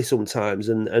win ugly sometimes,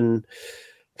 and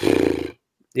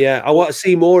yeah, I want to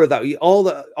see more of that. All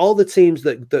the teams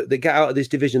that get out of this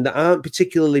division that aren't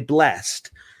particularly blessed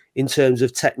in terms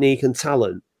of technique and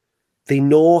talent, they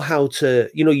know how to.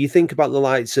 You think about the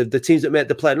likes of the teams that make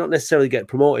the play, not necessarily get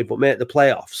promoted, but make the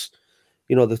playoffs.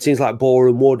 The teams like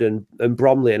Boreham Wood and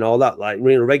Bromley and all that, like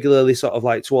regularly sort of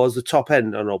like towards the top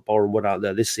end. I know Boreham Wood out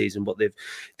there this season, but they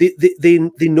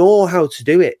know how to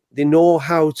do it. They know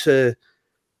how to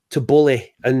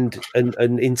bully and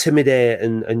intimidate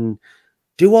and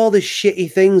do all the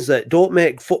shitty things that don't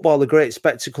make football a great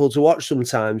spectacle to watch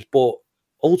sometimes. But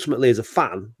ultimately, as a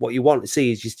fan, what you want to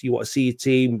see is you want to see your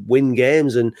team win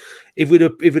games. And if we'd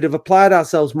have applied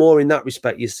ourselves more in that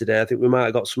respect yesterday, I think we might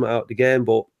have got something out of the game.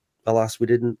 But alas, we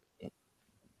didn't.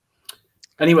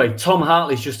 Anyway, Tom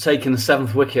Hartley's just taken the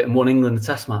 7th wicket and won England a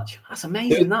Test match. That's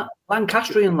amazing. That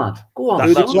Lancastrian lad. Go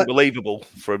on. That's unbelievable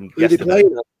from yesterday.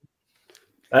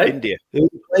 India. Who are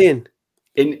they playing?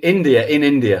 In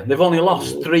India. They've only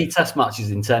lost 3 Test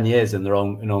matches in 10 years in their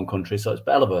own country, so it's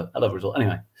a hell of a result.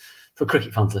 Anyway, for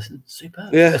cricket fans listening,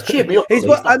 superb. Yeah, it's cheered me up.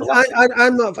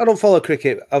 I don't follow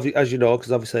cricket, as you know,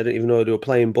 because obviously I didn't even know they were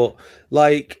playing. But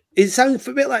like, it sounds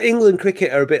a bit like England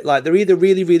cricket are a bit like they're either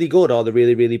really, really good or they're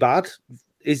really, really bad.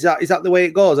 Is that the way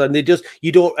it goes? And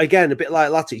you don't, again, a bit like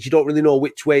Latics, you don't really know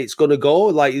which way it's going to go.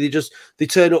 Like they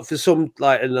turn up for some,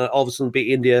 like, and all of a sudden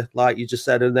beat India, like you just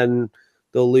said, and then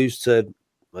they'll lose to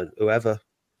whoever.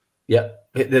 Yeah,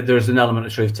 there is an element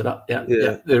of truth to that.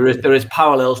 Yeah. There is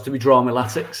parallels to be drawn with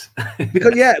Latics.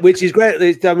 Because which is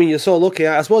great. I mean, you're so lucky.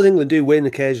 I suppose England do win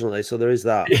occasionally, so there is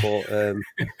that.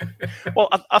 But well,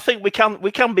 I think we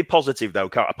can be positive though.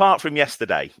 Apart from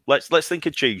yesterday, let's think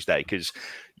of Tuesday, because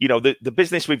the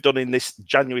business we've done in this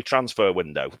January transfer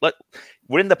window.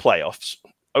 We're in the playoffs.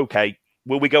 Okay,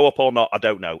 will we go up or not? I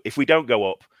don't know. If we don't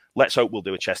go up, let's hope we'll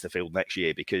do a Chesterfield next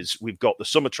year, because we've got the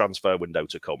summer transfer window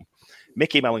to come.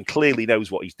 Mickey Mellon clearly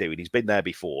knows what he's doing. He's been there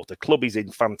before. The club is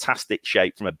in fantastic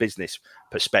shape from a business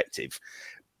perspective.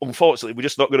 Unfortunately, we're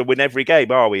just not going to win every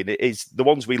game, are we? And it is the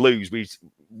ones we lose, we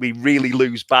really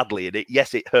lose badly. And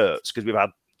it hurts because we've had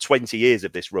 20 years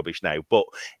of this rubbish now, but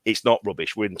it's not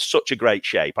rubbish. We're in such a great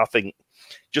shape. I think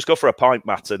just go for a pint,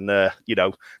 Matt, and go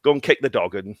and kick the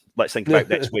dog, and let's think about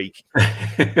next week.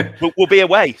 We'll be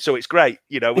away, so it's great.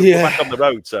 We're back on the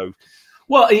road. So,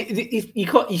 well,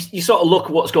 you sort of look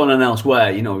at what's going on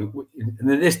elsewhere.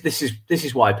 This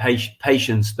is why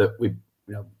patience that we,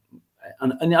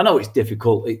 and I know it's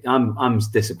difficult. I'm as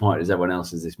disappointed as everyone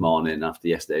else is this morning after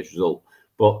yesterday's result,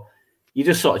 but you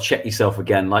just sort of check yourself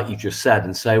again, like you just said,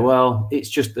 and say, well, it's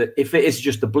just that if it is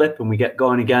just a blip and we get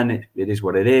going again, it is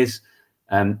what it is.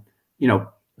 The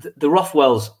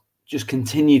Rothwells just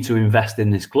continue to invest in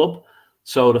this club.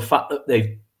 So the fact that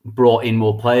they've brought in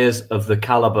more players of the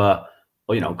caliber,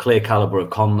 clear caliber of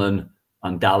Conlon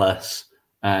and Dallas,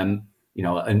 and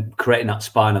creating that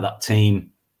spine of that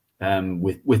team,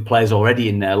 with players already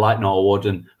in there like Norwood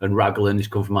and Raglan, who's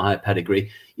come from a high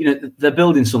pedigree. They're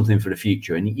building something for the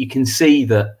future, and you can see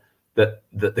that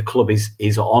the club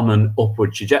is on an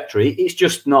upward trajectory. It's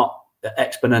just not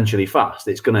exponentially fast.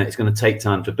 It's gonna take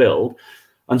time to build,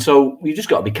 and so you just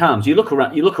got to be calm. So you look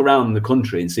around the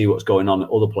country and see what's going on at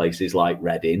other places like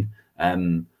Reading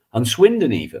and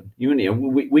Swindon. Even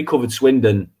we covered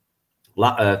Swindon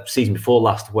season before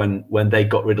last when they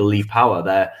got rid of Lee Power,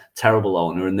 their terrible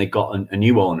owner, and they got a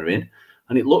new owner in,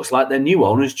 and it looks like their new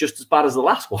owner is just as bad as the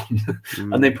last one.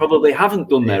 And they probably haven't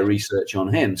done their research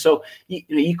on him. So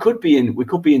we could be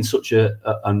in such a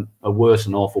worse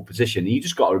and awful position. You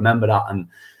just got to remember that, and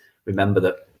remember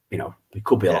that it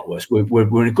could be a lot worse.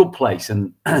 We're in a good place,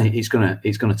 and it's gonna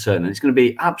turn, and it's gonna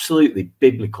be absolutely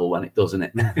biblical when it does,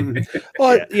 isn't it?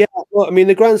 Well, yeah. Well, I mean,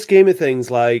 the grand scheme of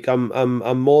things, like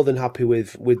I'm more than happy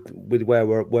with where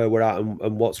we're at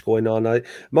and what's going on.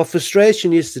 My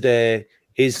frustration yesterday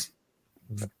is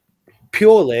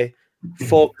purely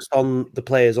focused on the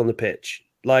players on the pitch,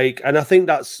 and I think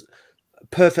that's a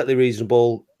perfectly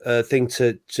reasonable thing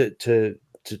to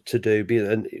do.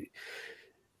 And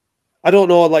I don't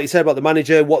know, like you said about the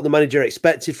manager, what the manager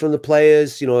expected from the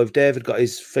players. If David got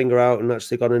his finger out and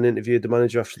actually gone and interviewed the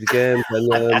manager after the game, then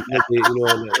maybe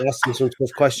and asked him some tough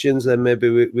questions, then maybe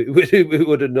we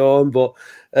would have known. But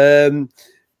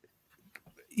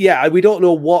we don't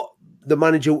know what the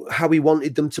manager, how he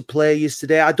wanted them to play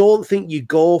yesterday. I don't think you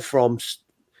go from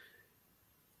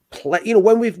play.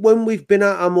 When we've been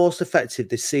at our most effective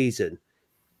this season,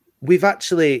 we've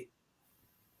actually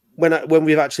when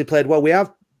we've actually played well, we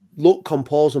have looked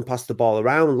composed and passed the ball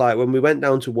around. Like when we went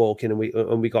down to Woking and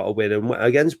we got a win, and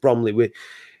against Bromley, we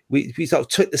sort of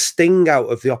took the sting out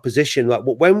of the opposition. Like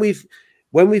when we've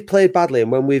played badly and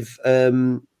when we've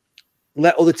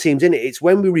let other teams in, it's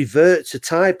when we revert to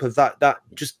type of that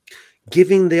just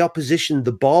giving the opposition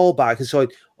the ball back. And so,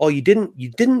 you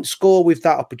didn't score with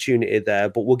that opportunity there,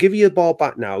 but we'll give you the ball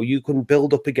back now. You can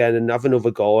build up again and have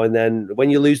another go, and then when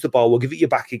you lose the ball, we'll give it you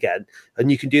back again,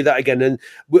 and you can do that again.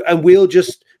 And we'll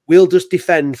just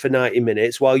defend for 90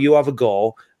 minutes while you have a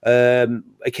go.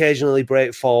 Occasionally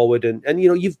break forward, and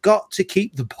you've got to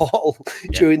keep the ball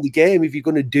during the game if you're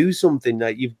going to do something.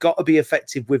 Like you've got to be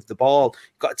effective with the ball.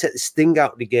 You've got to take the sting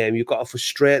out of the game. You've got to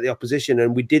frustrate the opposition,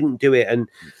 and we didn't do it. And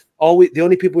the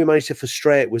only people we managed to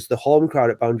frustrate was the home crowd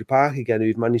at Boundary Park again,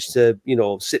 who've managed to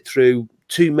sit through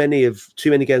too many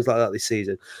games like that this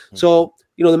season. So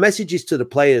the message is to the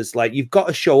players, like, you've got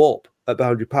to show up at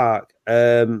Boundary Park.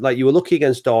 Like you were lucky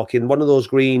against Dorking, one of those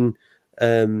green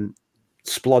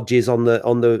splodges on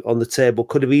the table.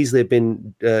 Could have easily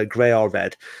been grey or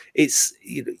red.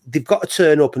 They've got to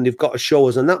turn up and they've got to show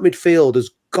us. And that midfield has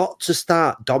got to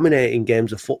start dominating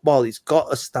games of football. It's got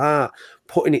to start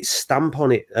putting its stamp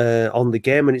on it on the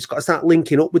game, and it's got to start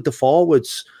linking up with the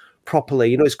forwards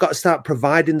properly. It's got to start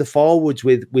providing the forwards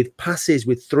with passes,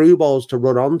 with through balls to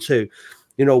run onto.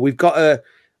 We've got to,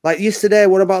 like yesterday.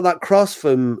 What about that cross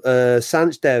from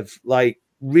Sanchdev? Like,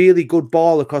 really good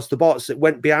ball across the box that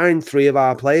went behind 3 of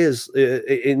our players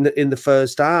in the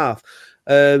first half.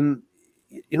 That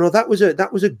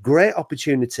was a great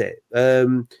opportunity.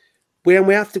 We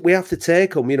have to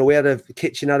take them.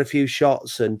 Kitchen had a few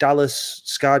shots, and Dallas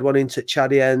skied one into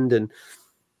Chaddy end, and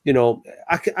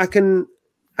I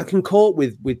can cope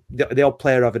with the odd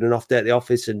player having an off day at the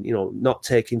office and not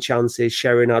taking chances.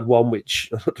 Sherrin had one which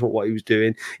I don't know what he was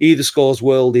doing. He either scores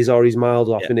worldies or he's miles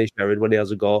off in his Sherrin when he has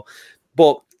a go.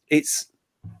 But it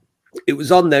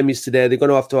was on them yesterday. They're going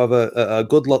to have a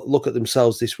good look at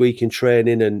themselves this week in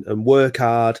training and work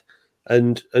hard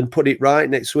and put it right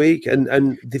next week.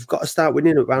 And they've got to start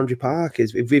winning at Boundary Park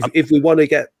if we want to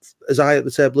get as high at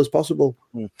the table as possible.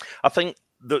 I think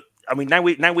that, now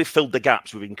we've filled the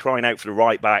gaps. We've been crying out for the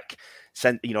right back,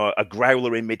 sent a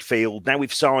growler in midfield. Now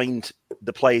we've signed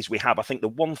the players we have. I think the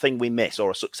one thing we miss,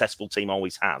 or a successful team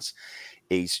always has,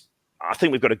 is I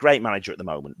think we've got a great manager at the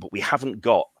moment, but we haven't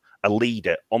got a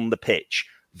leader on the pitch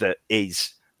that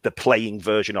is the playing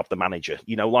version of the manager.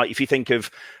 Like if you think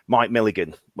of Mike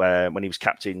Milligan, when he was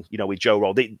captain, with Joe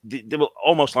Roll, they were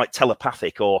almost like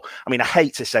telepathic. Or, I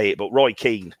hate to say it, but Roy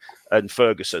Keane and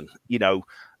Ferguson,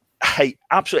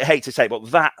 absolutely hate to say it, but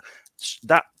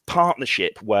that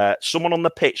partnership where someone on the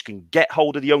pitch can get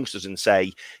hold of the youngsters and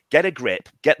say, get a grip,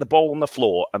 get the ball on the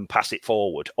floor and pass it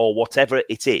forward, or whatever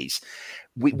it is.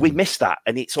 We miss that,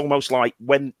 and it's almost like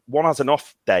when one has an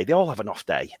off day, they all have an off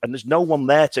day, and there's no one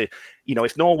there to,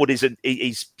 if Norwood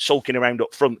is sulking around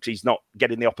up front because he's not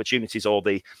getting the opportunities or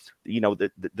the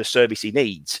service he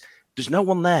needs, there's no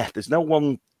one there. There's no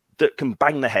one that can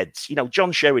bang the heads.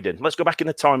 John Sheridan, let's go back in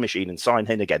the time machine and sign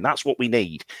him again. That's what we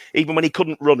need. Even when he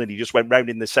couldn't run and he just went round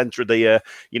in the centre of the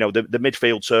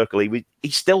midfield circle, he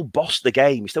still bossed the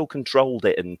game. He still controlled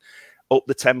it and up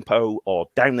the tempo or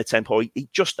down the tempo. He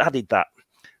just added that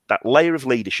layer of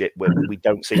leadership where we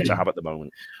don't seem to have at the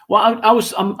moment. Well,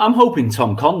 I'm hoping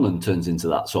Tom Conlon turns into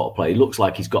that sort of player. He looks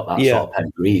like he's got that sort of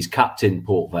pedigree. He's captained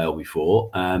Port Vale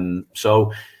before,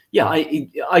 so. Yeah, I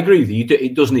agree with you.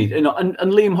 It does need, and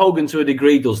Liam Hogan to a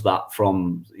degree does that.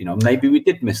 From maybe we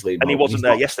did miss Liam, and he wasn't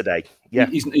there yesterday. Yeah,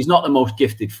 he's not the most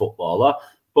gifted footballer,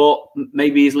 but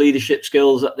maybe his leadership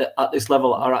skills at this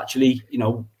level are actually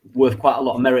worth quite a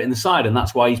lot of merit in the side, and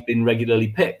that's why he's been regularly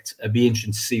picked. It'd be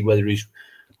interesting to see whether he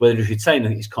should say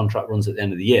his contract runs at the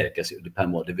end of the year. I guess it would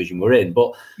depend what division we're in,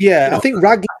 but I think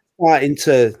Ragley's starting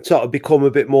to sort of become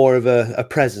a bit more of a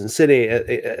presence, isn't he,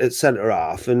 at centre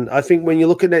half? And I think when you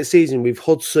look at next season with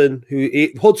Hudson,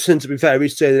 Hudson, to be fair,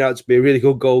 he's turning out to be a really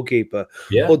good goalkeeper.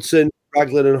 Yeah. Hudson,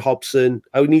 Raglan and Hobson.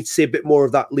 I would need to see a bit more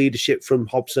of that leadership from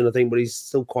Hobson, I think, but he's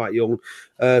still quite young.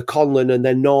 Conlon and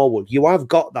then Norwood. You have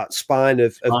got that spine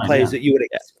of players that you would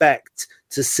expect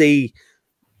to see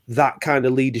that kind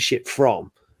of leadership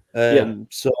from.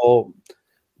 So,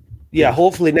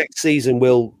 hopefully next season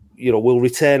we'll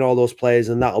retain all those players,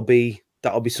 and that'll be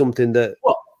something that.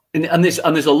 Well, and there's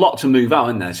a lot to move out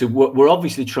in there. So we're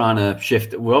obviously trying to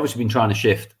shift. We've obviously been trying to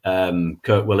shift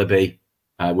Kurt Willoughby,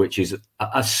 which is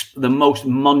the most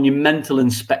monumental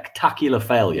and spectacular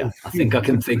failure I think I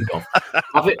can think of.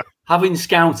 Having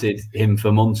scouted him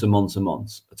for months and months and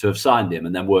months, to have signed him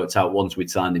and then worked out once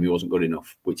we'd signed him he wasn't good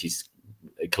enough, which is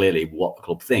clearly what the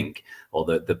club think, or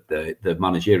the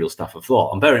managerial staff have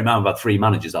thought. And bearing in mind, I've had 3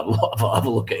 managers have a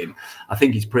look at him. I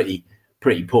think he's pretty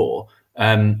poor.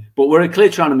 But we're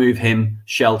clearly trying to move him,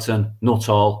 Shelton,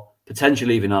 Nuttall,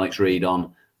 potentially even Alex Reid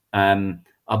on.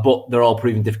 But they're all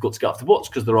proving difficult to get off the books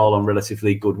because they're all on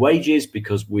relatively good wages,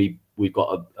 because we've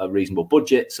got a reasonable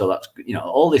budget. So that's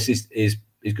all this is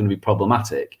going to be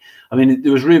problematic. I mean,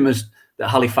 there was rumours that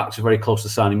Halifax are very close to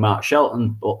signing Mark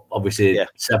Shelton, but obviously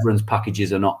severance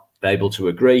packages are not able to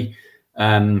agree.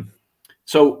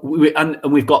 So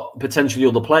we've got potentially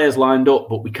other players lined up,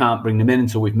 but we can't bring them in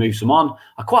until we've moved some on.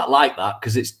 I quite like that,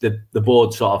 because it's the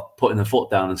board sort of putting their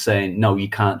foot down and saying, no, you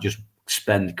can't just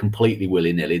spend completely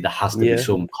willy-nilly. There has to be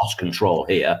some cost control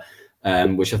here,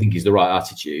 which I think is the right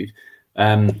attitude.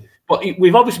 But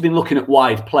we've obviously been looking at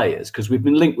wide players, because we've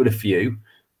been linked with a few.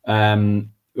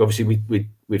 Obviously,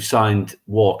 we've signed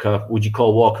Walker. Would you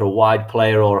call Walker a wide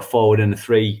player or a forward in a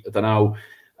 3? I don't know.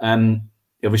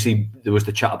 Obviously, there was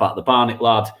the chat about the Barnett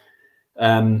lad.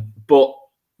 But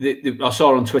I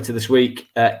saw on Twitter this week,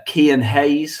 Cian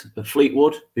Hayes at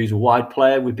Fleetwood, who's a wide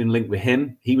player. We've been linked with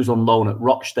him. He was on loan at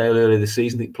Rochdale earlier this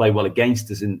season. He played well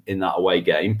against us in that away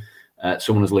game.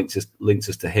 Someone has linked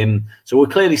us to him. So we're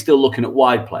clearly still looking at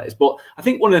wide players. But I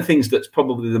think one of the things that's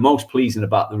probably the most pleasing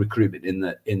about the recruitment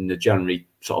in the January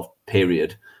sort of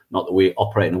period, not that we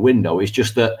operate in a window, is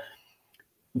just that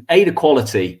the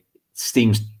quality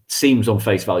seems on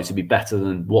face value to be better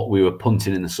than what we were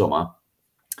punting in the summer.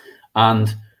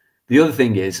 And the other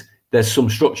thing is there's some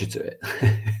structure to it.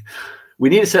 We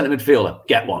need a centre midfielder,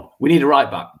 get one. We need a right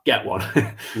back, get one.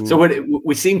 So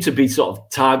we seem to be sort of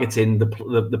targeting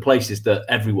the places that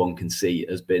everyone can see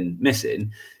has been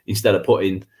missing instead of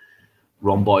putting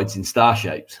rhomboids in star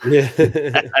shapes. Yeah,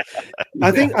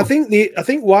 I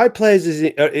think wide players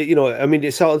is, I mean,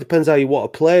 it sort of depends how you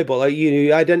want to play, but like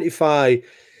you identify.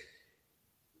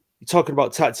 You're talking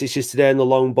about tactics yesterday and the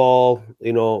long ball,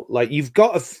 like you've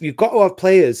got to have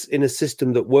players in a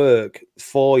system that work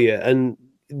for you, and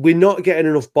we're not getting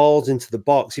enough balls into the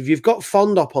box. If you've got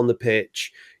Fondop on the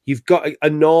pitch, you've got a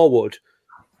Norwood.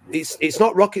 It's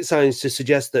not rocket science to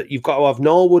suggest that you've got to have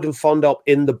Norwood and Fondop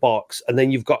in the box, and then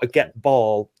you've got to get the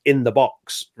ball in the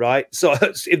box, right? So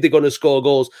if they're going to score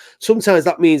goals, sometimes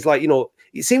that means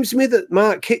it seems to me that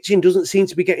Mark Kitchen doesn't seem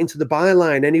to be getting to the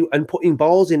byline and putting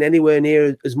balls in anywhere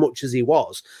near as much as he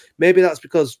was. Maybe that's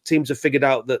because teams have figured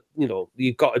out that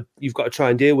you've got to try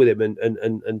and deal with him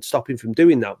and stop him from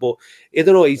doing that. But I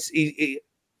don't know.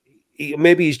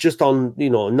 Maybe he's just on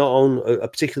not on a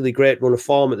particularly great run of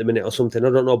form at the minute or something.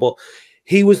 I don't know, but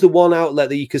he was the one outlet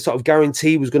that you could sort of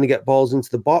guarantee was going to get balls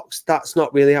into the box. That's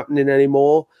not really happening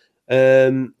anymore.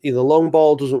 The long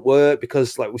ball doesn't work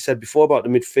because, like we said before about the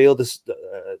midfielders,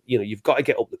 you've got to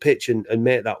get up the pitch and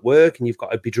make that work, and you've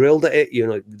got to be drilled at it.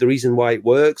 The reason why it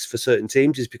works for certain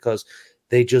teams is because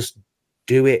they just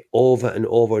do it over and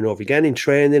over and over again in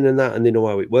training and that, and they know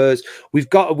how it works.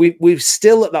 We're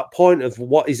still at that point of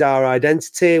what is our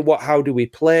identity, how do we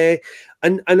play,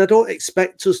 and I don't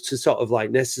expect us to sort of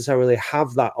necessarily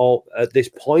have that all at this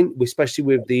point, especially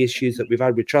with the issues that we've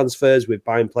had with transfers, with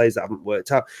buying players that haven't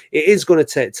worked out. It is going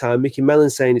to take time. Mickey Mellon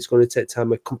saying it's going to take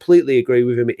time. I completely agree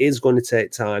with him. It is going to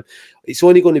take time. It's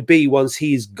only going to be once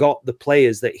he's got the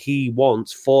players that he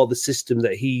wants for the system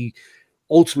that he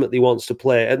ultimately wants to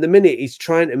play. At the minute, he's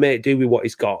trying to make do with what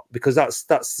he's got, because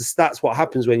that's what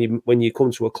happens when you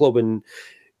come to a club and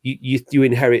you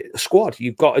inherit a squad.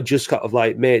 You've got to just kind of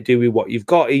make do with what you've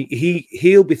got.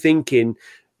 He'll be thinking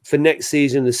for next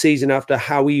season, the season after,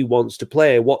 how he wants to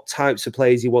play, what types of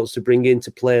players he wants to bring in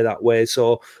to play that way.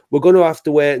 So we're going to have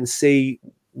to wait and see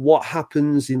what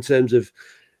happens in terms of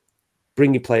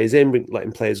bringing players in,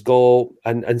 letting players go,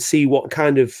 and see what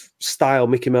kind of style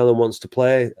Mickey Mellon wants to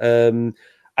play. And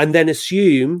then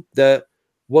assume that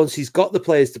once he's got the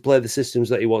players to play the systems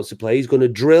that he wants to play, he's going to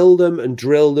drill them and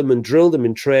drill them and drill them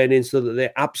in training so that they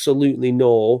absolutely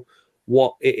know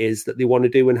what it is that they want to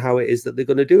do and how it is that they're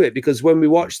going to do it. Because when we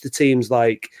watch the teams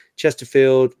like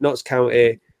Chesterfield, Notts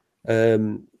County,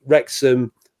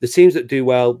 Wrexham, the teams that do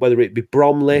well, whether it be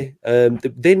Bromley,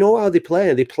 they know how they play,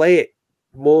 and they play it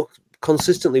more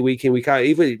consistently week in, week out.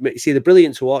 Either it's either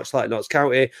brilliant to watch like Notts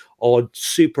County or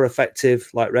super effective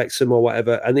like Wrexham or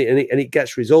whatever, and it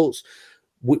gets results.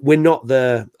 We're not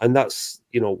there, and that's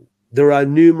there are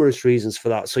numerous reasons for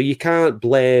that. So you can't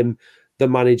blame the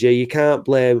manager, you can't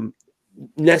blame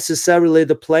necessarily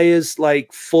the players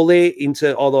fully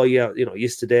into. Although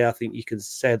yesterday I think you can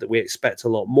say that we expect a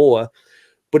lot more,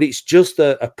 but it's just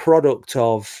a product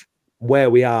of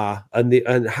where we are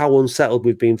and how unsettled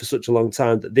we've been for such a long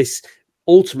time, that this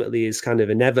ultimately is kind of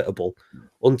inevitable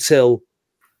until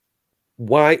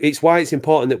why it's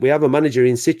important that we have a manager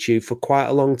in situ for quite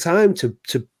a long time to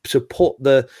put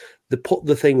the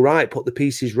thing right, put the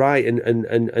pieces right,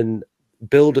 and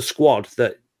build a squad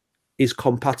that is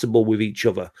compatible with each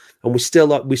other. And we still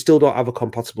don't have a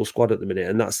compatible squad at the minute,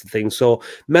 and that's the thing. So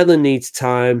Mellon needs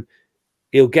time.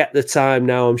 He'll get the time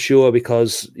now, I'm sure,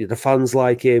 because the fans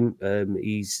like him.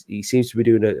 He seems to be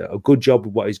doing a good job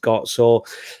with what he's got. So,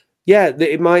 yeah,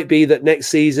 it might be that next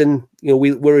season,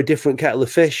 we're a different kettle of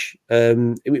fish.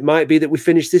 It might be that we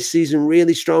finish this season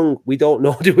really strong. We don't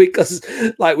know, do we? Because,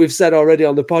 like we've said already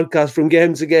on the podcast, from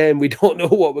game to game, we don't know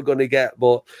what we're going to get.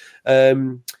 But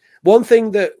one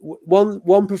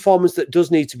performance that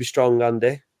does need to be strong,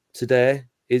 Andy, today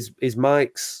is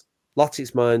Mike's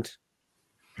Latics mind.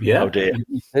 Yeah, oh dear,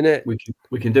 isn't it?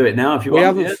 We can do it now if you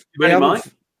want.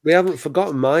 We haven't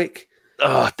forgotten, Mike.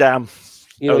 Oh damn!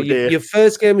 Your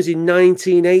first game was in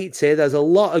 1980. There's a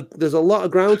lot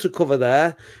of ground to cover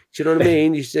there. Do you know what I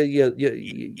mean?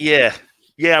 Yeah.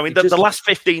 I mean, the last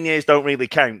 15 years don't really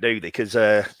count, do they? Because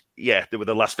yeah, they were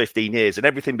the last 15 years, and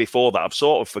everything before that I've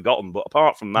sort of forgotten. But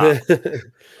apart from that,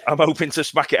 I'm hoping to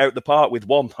smack it out the park with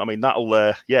one. I mean, that'll,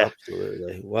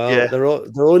 absolutely. Well,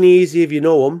 they're only easy if you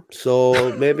know them,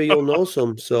 so maybe you'll know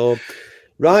some. So,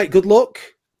 right, good luck.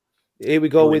 Here we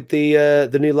go with the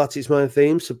new Latics Mine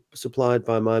theme supplied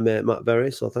by my mate Matt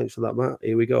Berry. So thanks for that, Matt.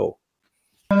 Here we go.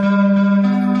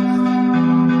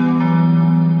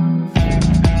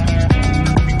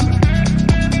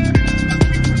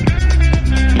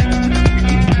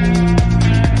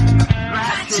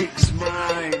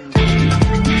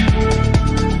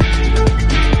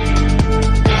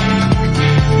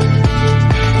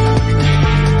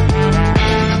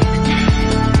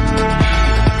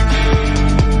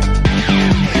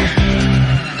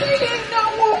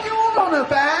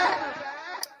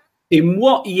 In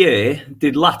what year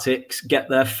did Latics get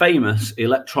their famous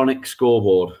electronic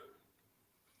scoreboard?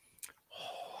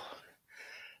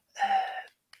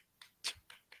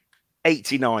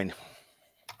 '89.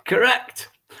 Correct.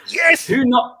 Yes. Who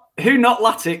knocked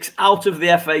Latics out of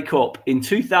the FA Cup in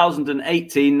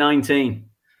 2018-19?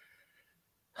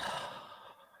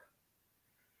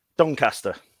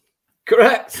 Doncaster.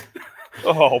 Correct.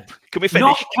 Oh, can we finish?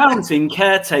 Not counting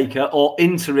caretaker or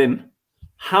interim,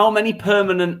 how many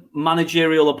permanent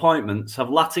managerial appointments have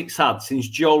Latics had since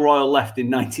Joe Royal left in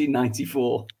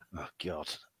 1994? Oh, God.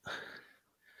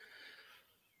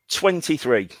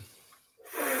 23.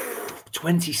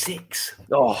 26.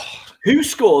 Oh. Who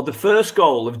scored the first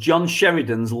goal of John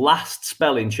Sheridan's last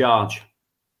spell in charge?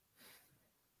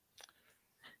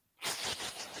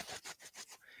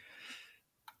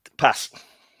 Pass.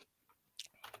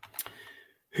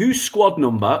 Whose squad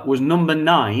number was number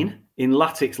 9 in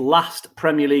Latics' last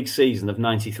Premier League season of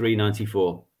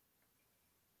 93-94?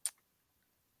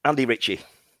 Andy Ritchie.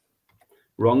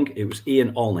 Wrong. It was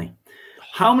Ian Olney.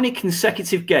 How many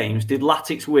consecutive games did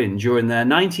Latics win during their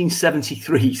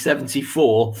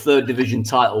 1973-74 third division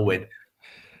title win?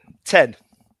 10.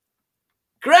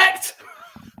 Correct.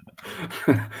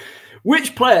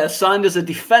 Which player signed as a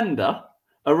defender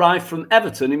arrived from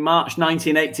Everton in March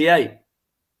 1988?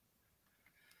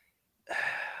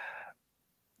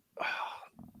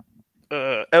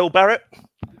 Earl Barrett.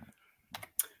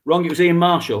 Wrong, it was Ian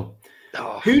Marshall.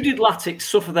 Oh. Who did Latics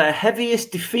suffer their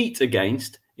heaviest defeat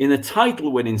against in the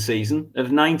title-winning season of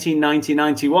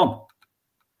 1990-91? 91.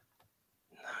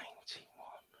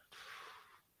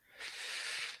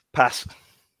 Pass.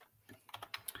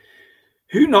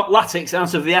 Who knocked Latics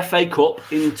out of the FA Cup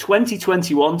in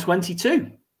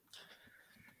 2021-22?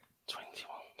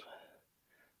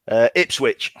 21.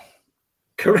 Ipswich.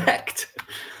 Correct.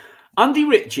 Andy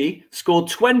Ritchie scored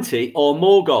 20 or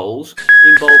more goals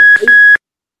in both...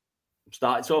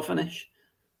 Start it or finish.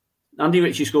 Andy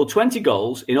Ritchie scored 20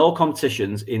 goals in all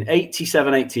competitions in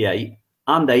 87-88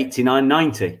 and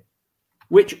 89-90.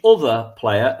 Which other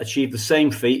player achieved the same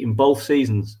feat in both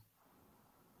seasons?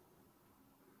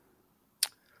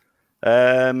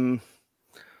 Roger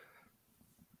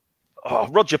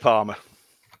Palmer.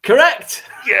 Correct.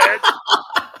 Yes.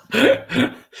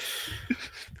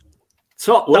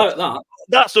 Top work, that.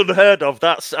 That's unheard of.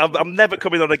 I'm never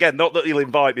coming on again. Not that he'll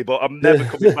invite me, but I'm never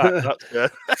coming back.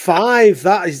 That's, 5.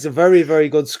 That is a very, very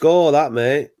good score, that,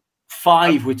 mate.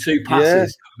 5 with 2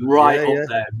 passes.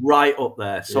 Yeah. Right up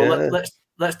there. So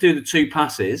let's do the 2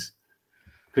 passes,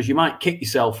 because you might kick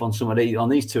yourself on on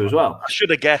these 2 as well. I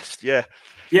should have guessed. Yeah.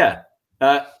 Yeah.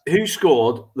 Who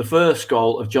scored the first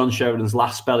goal of John Sheridan's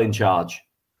last spell in charge?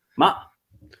 Matt?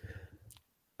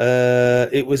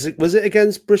 Was it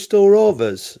against Bristol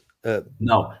Rovers?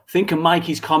 No. Think of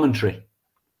Mikey's commentary.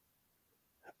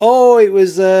 Oh, it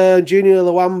was Junior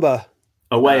Lawamba.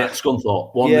 Away at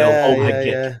Scunthorpe. 1-0 overhead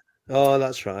kick. Yeah. Oh,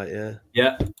 that's right, yeah.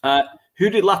 Yeah.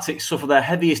 Who did Latics suffer their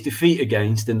heaviest defeat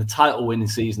against in the title-winning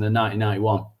season of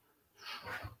 1991?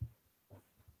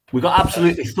 We got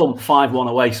absolutely thumped 5-1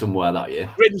 away somewhere that year.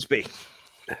 Grimsby.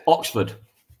 Oxford.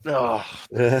 Oh.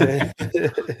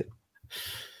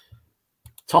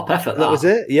 Top effort, that was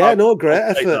it? Yeah, no, great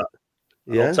effort.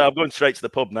 Yeah. So I'm going straight to the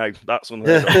pub now. That's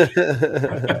unheard of.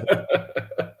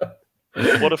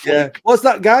 What a fluke. Yeah. What's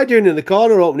that guy doing in the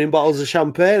corner opening bottles of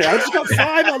champagne? I just got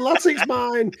 5 on Latics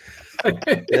mine.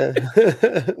 Yeah.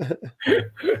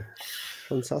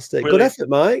 Fantastic. Brilliant. Good effort,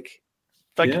 Mike.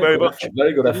 Thank you very much.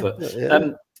 Very good effort. Yeah.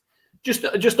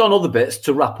 Just on other bits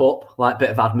to wrap up, like a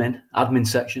bit of admin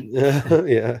section.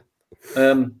 Yeah.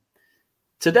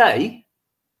 Today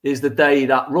is the day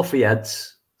that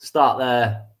Roughyheads start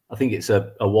their, I think it's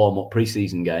a warm-up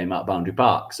pre-season game at Boundary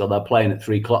Park. So they're playing at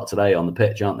 3 o'clock today on the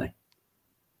pitch, aren't they?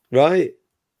 Right.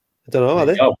 I don't know, are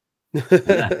they?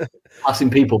 Yeah.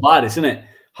 Passing people by this, isn't it?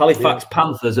 Halifax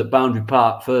Panthers at Boundary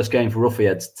Park, first game for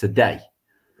Roughheads today.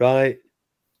 Right.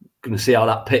 Going to see how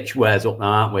that pitch wears up now,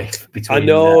 aren't we? I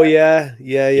know, yeah.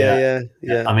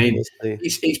 I mean,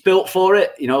 it's built for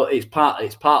it. You know, it's part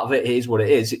of it. It is what it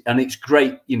is, and it's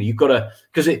great. You know, you've got to,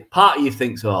 because part of you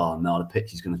thinks, oh no, the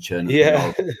pitch is going to churn up.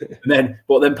 Yeah.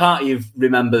 But then part of you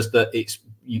remembers that it's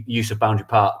use of Boundary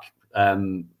Park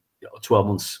 12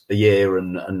 months a year,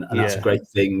 and that's a great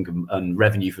thing, and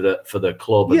revenue for the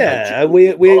club. Yeah, and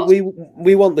we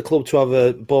want the club to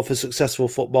have both a successful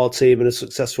football team and a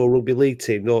successful rugby league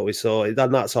team, don't we? So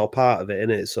that's all part of it, isn't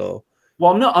it? So,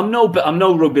 well, I'm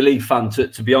no rugby league fan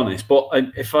to be honest, but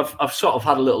if I've sort of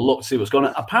had a little look to see what's going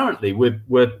on. Apparently, we're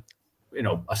you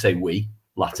know, I say we.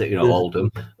 Latics, you know, Oldham.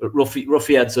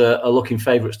 Roughheads are looking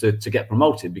favourites to get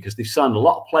promoted because they've signed a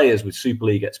lot of players with Super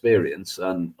League experience,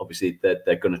 and obviously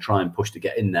they're going to try and push to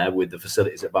get in there with the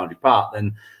facilities at Boundary Park.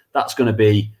 Then it's going to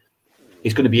be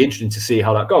interesting to see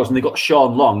how that goes. And they've got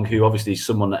Sean Long, who obviously is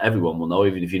someone that everyone will know,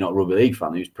 even if you're not a rugby league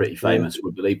fan, who's pretty famous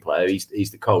rugby league player. He's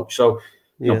the coach. So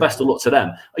you know, best of luck to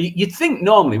them. You'd think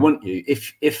normally, wouldn't you,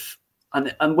 if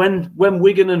And when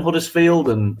Wigan and Huddersfield,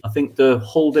 and I think the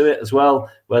Hull do it as well,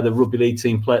 where the rugby league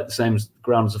team play at the same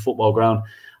ground as a football ground,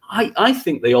 I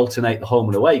think they alternate the home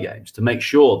and away games to make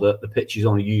sure that the pitch is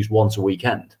only used once a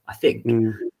weekend, I think.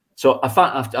 So I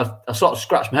sort of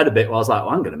scratched my head a bit. Where I was like,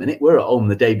 well, hang on a minute, we're at home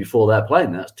the day before they're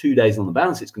playing. That's 2 days on the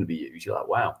bounce it's going to be used. You're like,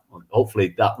 wow. Well,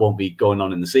 hopefully that won't be going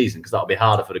on in the season, because that'll be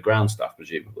harder for the ground staff,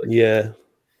 presumably. Yeah.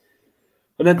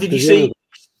 And then did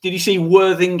you see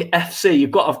Worthing FC?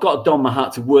 I've got to don my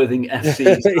hat to Worthing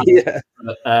FC.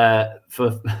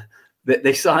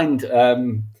 They signed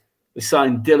Dylan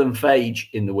Fage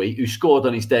in the week, who scored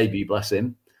on his debut, bless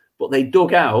him. But they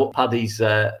dug out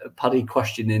Paddy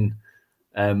questioning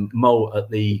Mo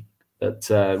at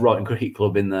Royton Cricket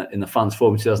Club in the fans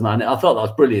forum in 2009. I thought that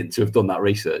was brilliant to have done that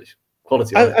research.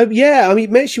 Quality. I mean, it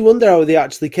makes you wonder how they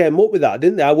actually came up with that,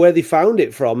 didn't they? Where they found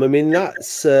it from. I mean,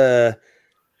 that's.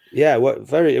 It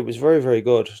was very, very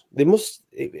good. They must.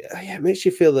 It makes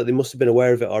you feel that they must have been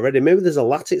aware of it already. Maybe there's a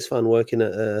Latics fan working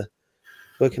at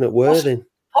Worthing.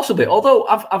 Possibly. Although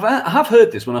I have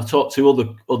heard this when I've talked to other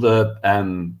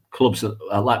clubs,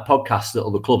 like podcasts at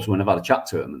other clubs, when I've had a chat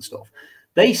to them and stuff.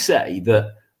 They say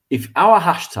that if our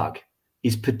hashtag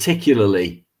is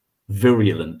particularly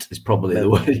virulent, is probably the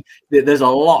word. There's a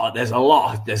lot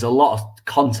of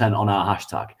content on our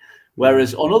hashtag.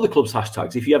 Whereas on other clubs'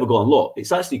 hashtags, if you ever go and look,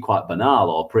 it's actually quite banal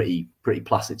or pretty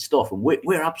placid stuff. And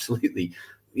we're absolutely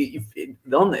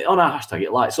on our hashtag,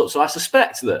 it lights up. So I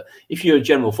suspect that if you're a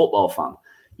general football fan,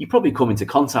 you probably come into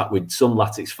contact with some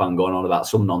Latics fan going on about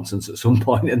some nonsense at some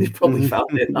point, and they've probably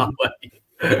found it that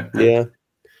way. Yeah.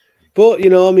 But, you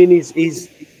know, I mean, he's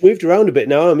moved around a bit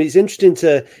now. I mean, it's interesting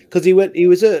because he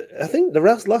was at, I think the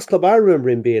last club I remember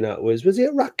him being at was he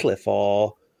at Ratcliffe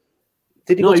or...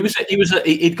 He did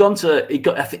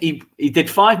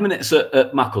 5 minutes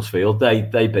at Macclesfield. They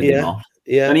binned him off.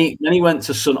 Yeah. Then he went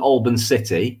to St Albans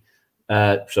City,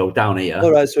 so down here.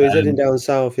 All right, so he's heading down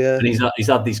south, yeah. And he's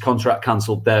had his contract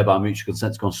cancelled there by mutual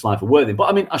consent to go and slide for Worthing. But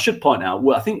I mean, I should point out,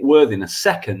 I think Worthing are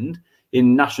second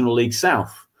in National League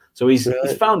South. So he's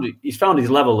found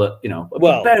his level at, you know.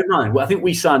 Well, bear in mind, I think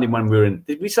we signed him when we were in.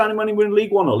 Did we sign him when we were in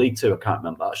League One or League Two? I can't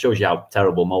remember. That shows you how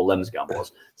terrible Mo Lemsgam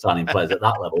was signing players at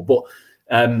that level. But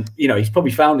you know, he's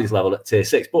probably found his level at Tier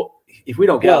 6. But if we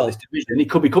don't get out of this division, he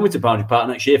could be coming to Boundary Park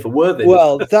next year for Worthing.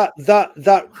 Well,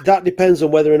 that depends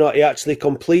on whether or not he actually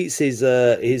completes his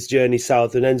journey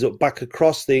south and ends up back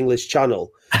across the English Channel,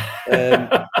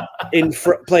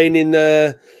 playing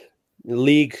in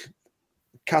League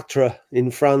 4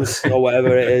 in France or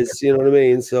whatever it is. You know what I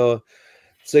mean? So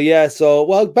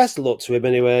well, best of luck to him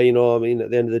anyway. You know, I mean, at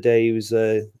the end of the day, he was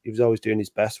always doing his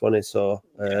best, wasn't he? So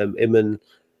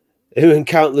him and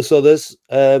countless others.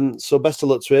 So best of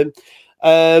luck to him.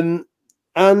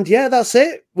 And yeah, that's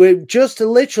it. We're just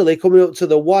literally coming up to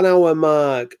the 1 hour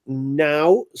mark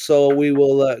now. So we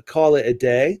will call it a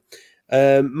day.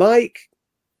 Mike,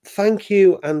 thank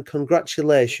you and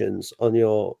congratulations on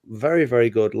your very, very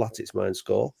good Latics Mind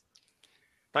score.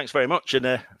 Thanks very much.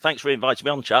 And thanks for inviting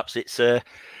me on, chaps.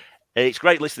 It's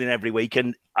great listening every week,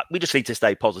 and we just need to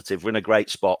stay positive. We're in a great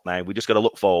spot now. We just got to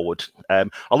look forward. I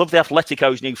love the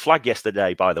Atletico's new flag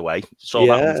yesterday, by the way. Saw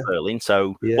that on Sterling.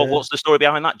 So what's the story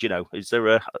behind that, do you know? Is there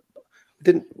a...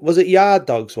 Was it Yard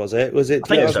Dogs, was it? I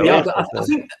think so. Yeah,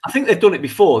 I think they've done it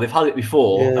before. They've had it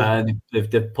before, and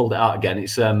they've pulled it out again.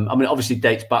 It's I mean, obviously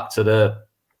dates back to the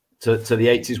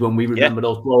 80s when we remember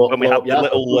those when we had the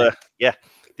little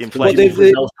the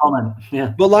inflatable comment.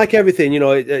 Yeah. But like everything, you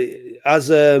know, as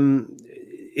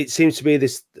it seems to be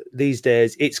these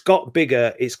days. It's got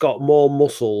bigger. It's got more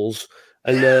muscles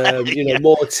and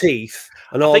more teeth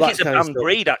and all that. I think it's a banned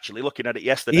breed. Actually, looking at it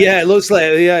yesterday. Yeah, it looks like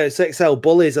it's XL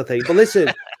bullies, I think. But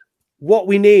listen, what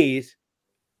we need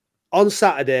on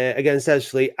Saturday against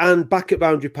Ebbsfleet and back at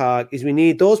Boundary Park is we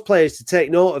need those players to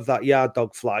take note of that yard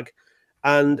dog flag.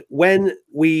 And when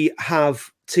we have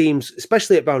teams,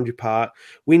 especially at Boundary Park,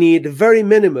 we need a very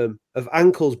minimum of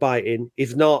ankles biting,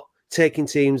 if not taking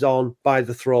teams on by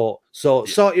the throat. So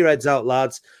sort your heads out,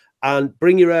 lads, and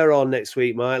bring your hair on next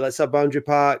week, mate. Let's have Boundary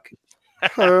Park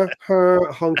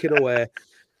honking away.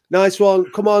 Nice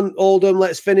one. Come on, Oldham.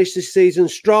 Let's finish this season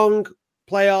strong.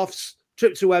 Playoffs,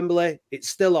 trip to Wembley. It's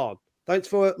still on. Thanks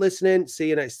for listening. See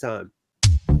you next time.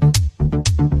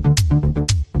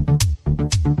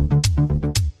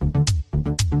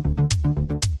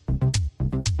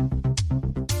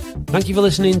 Thank you for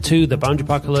listening to the Boundary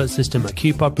Park Alert System, a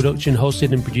QPod production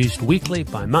hosted and produced weekly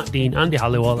by Matt Dean, Andy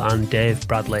Halliwell and Dave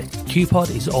Bradley.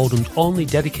 QPod is Oldham's only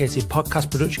dedicated podcast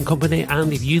production company,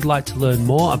 and if you'd like to learn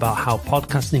more about how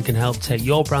podcasting can help take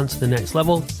your brand to the next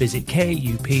level, visit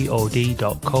kupod.co.uk.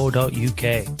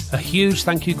 A huge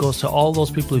thank you goes to all those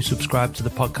people who subscribe to the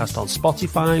podcast on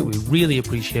Spotify. We really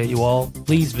appreciate you all.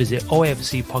 Please visit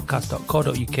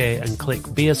oafcpodcast.co.uk and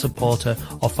click Be a Supporter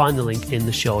or find the link in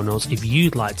the show notes if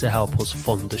you'd like to help us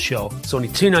fund the show. It's only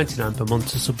 $2.99 per month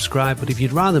to subscribe, but if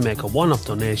you'd rather make a one-off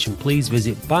donation, please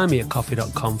visit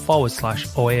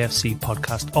buymeacoffee.com/OAFC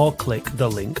podcast or click the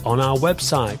link on our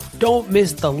website. Don't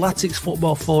miss the Latics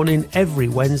football phone-in every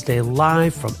Wednesday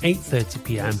live from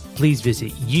 8:30pm. Please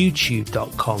visit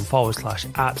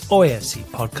youtube.com/@OAFC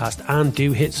podcast and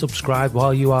do hit subscribe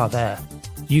while you are there.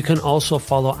 You can also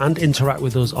follow and interact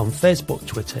with us on Facebook,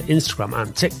 Twitter, Instagram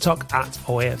and TikTok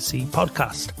 @OAFC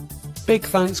podcast. Big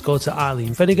thanks go to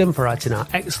Eileen Finnegan for writing our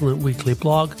excellent weekly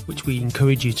blog, which we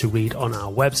encourage you to read on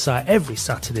our website every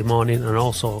Saturday morning, and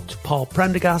also to Paul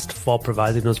Prendergast for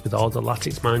providing us with all the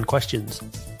Latics Mind questions.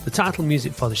 The title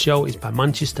music for the show is by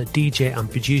Manchester DJ and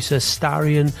producer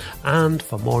Starion, and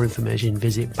for more information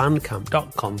visit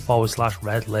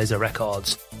bandcamp.com/Red Laser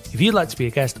Records. If you'd like to be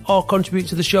a guest or contribute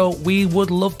to the show, we would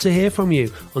love to hear from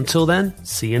you. Until then,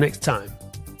 see you next time.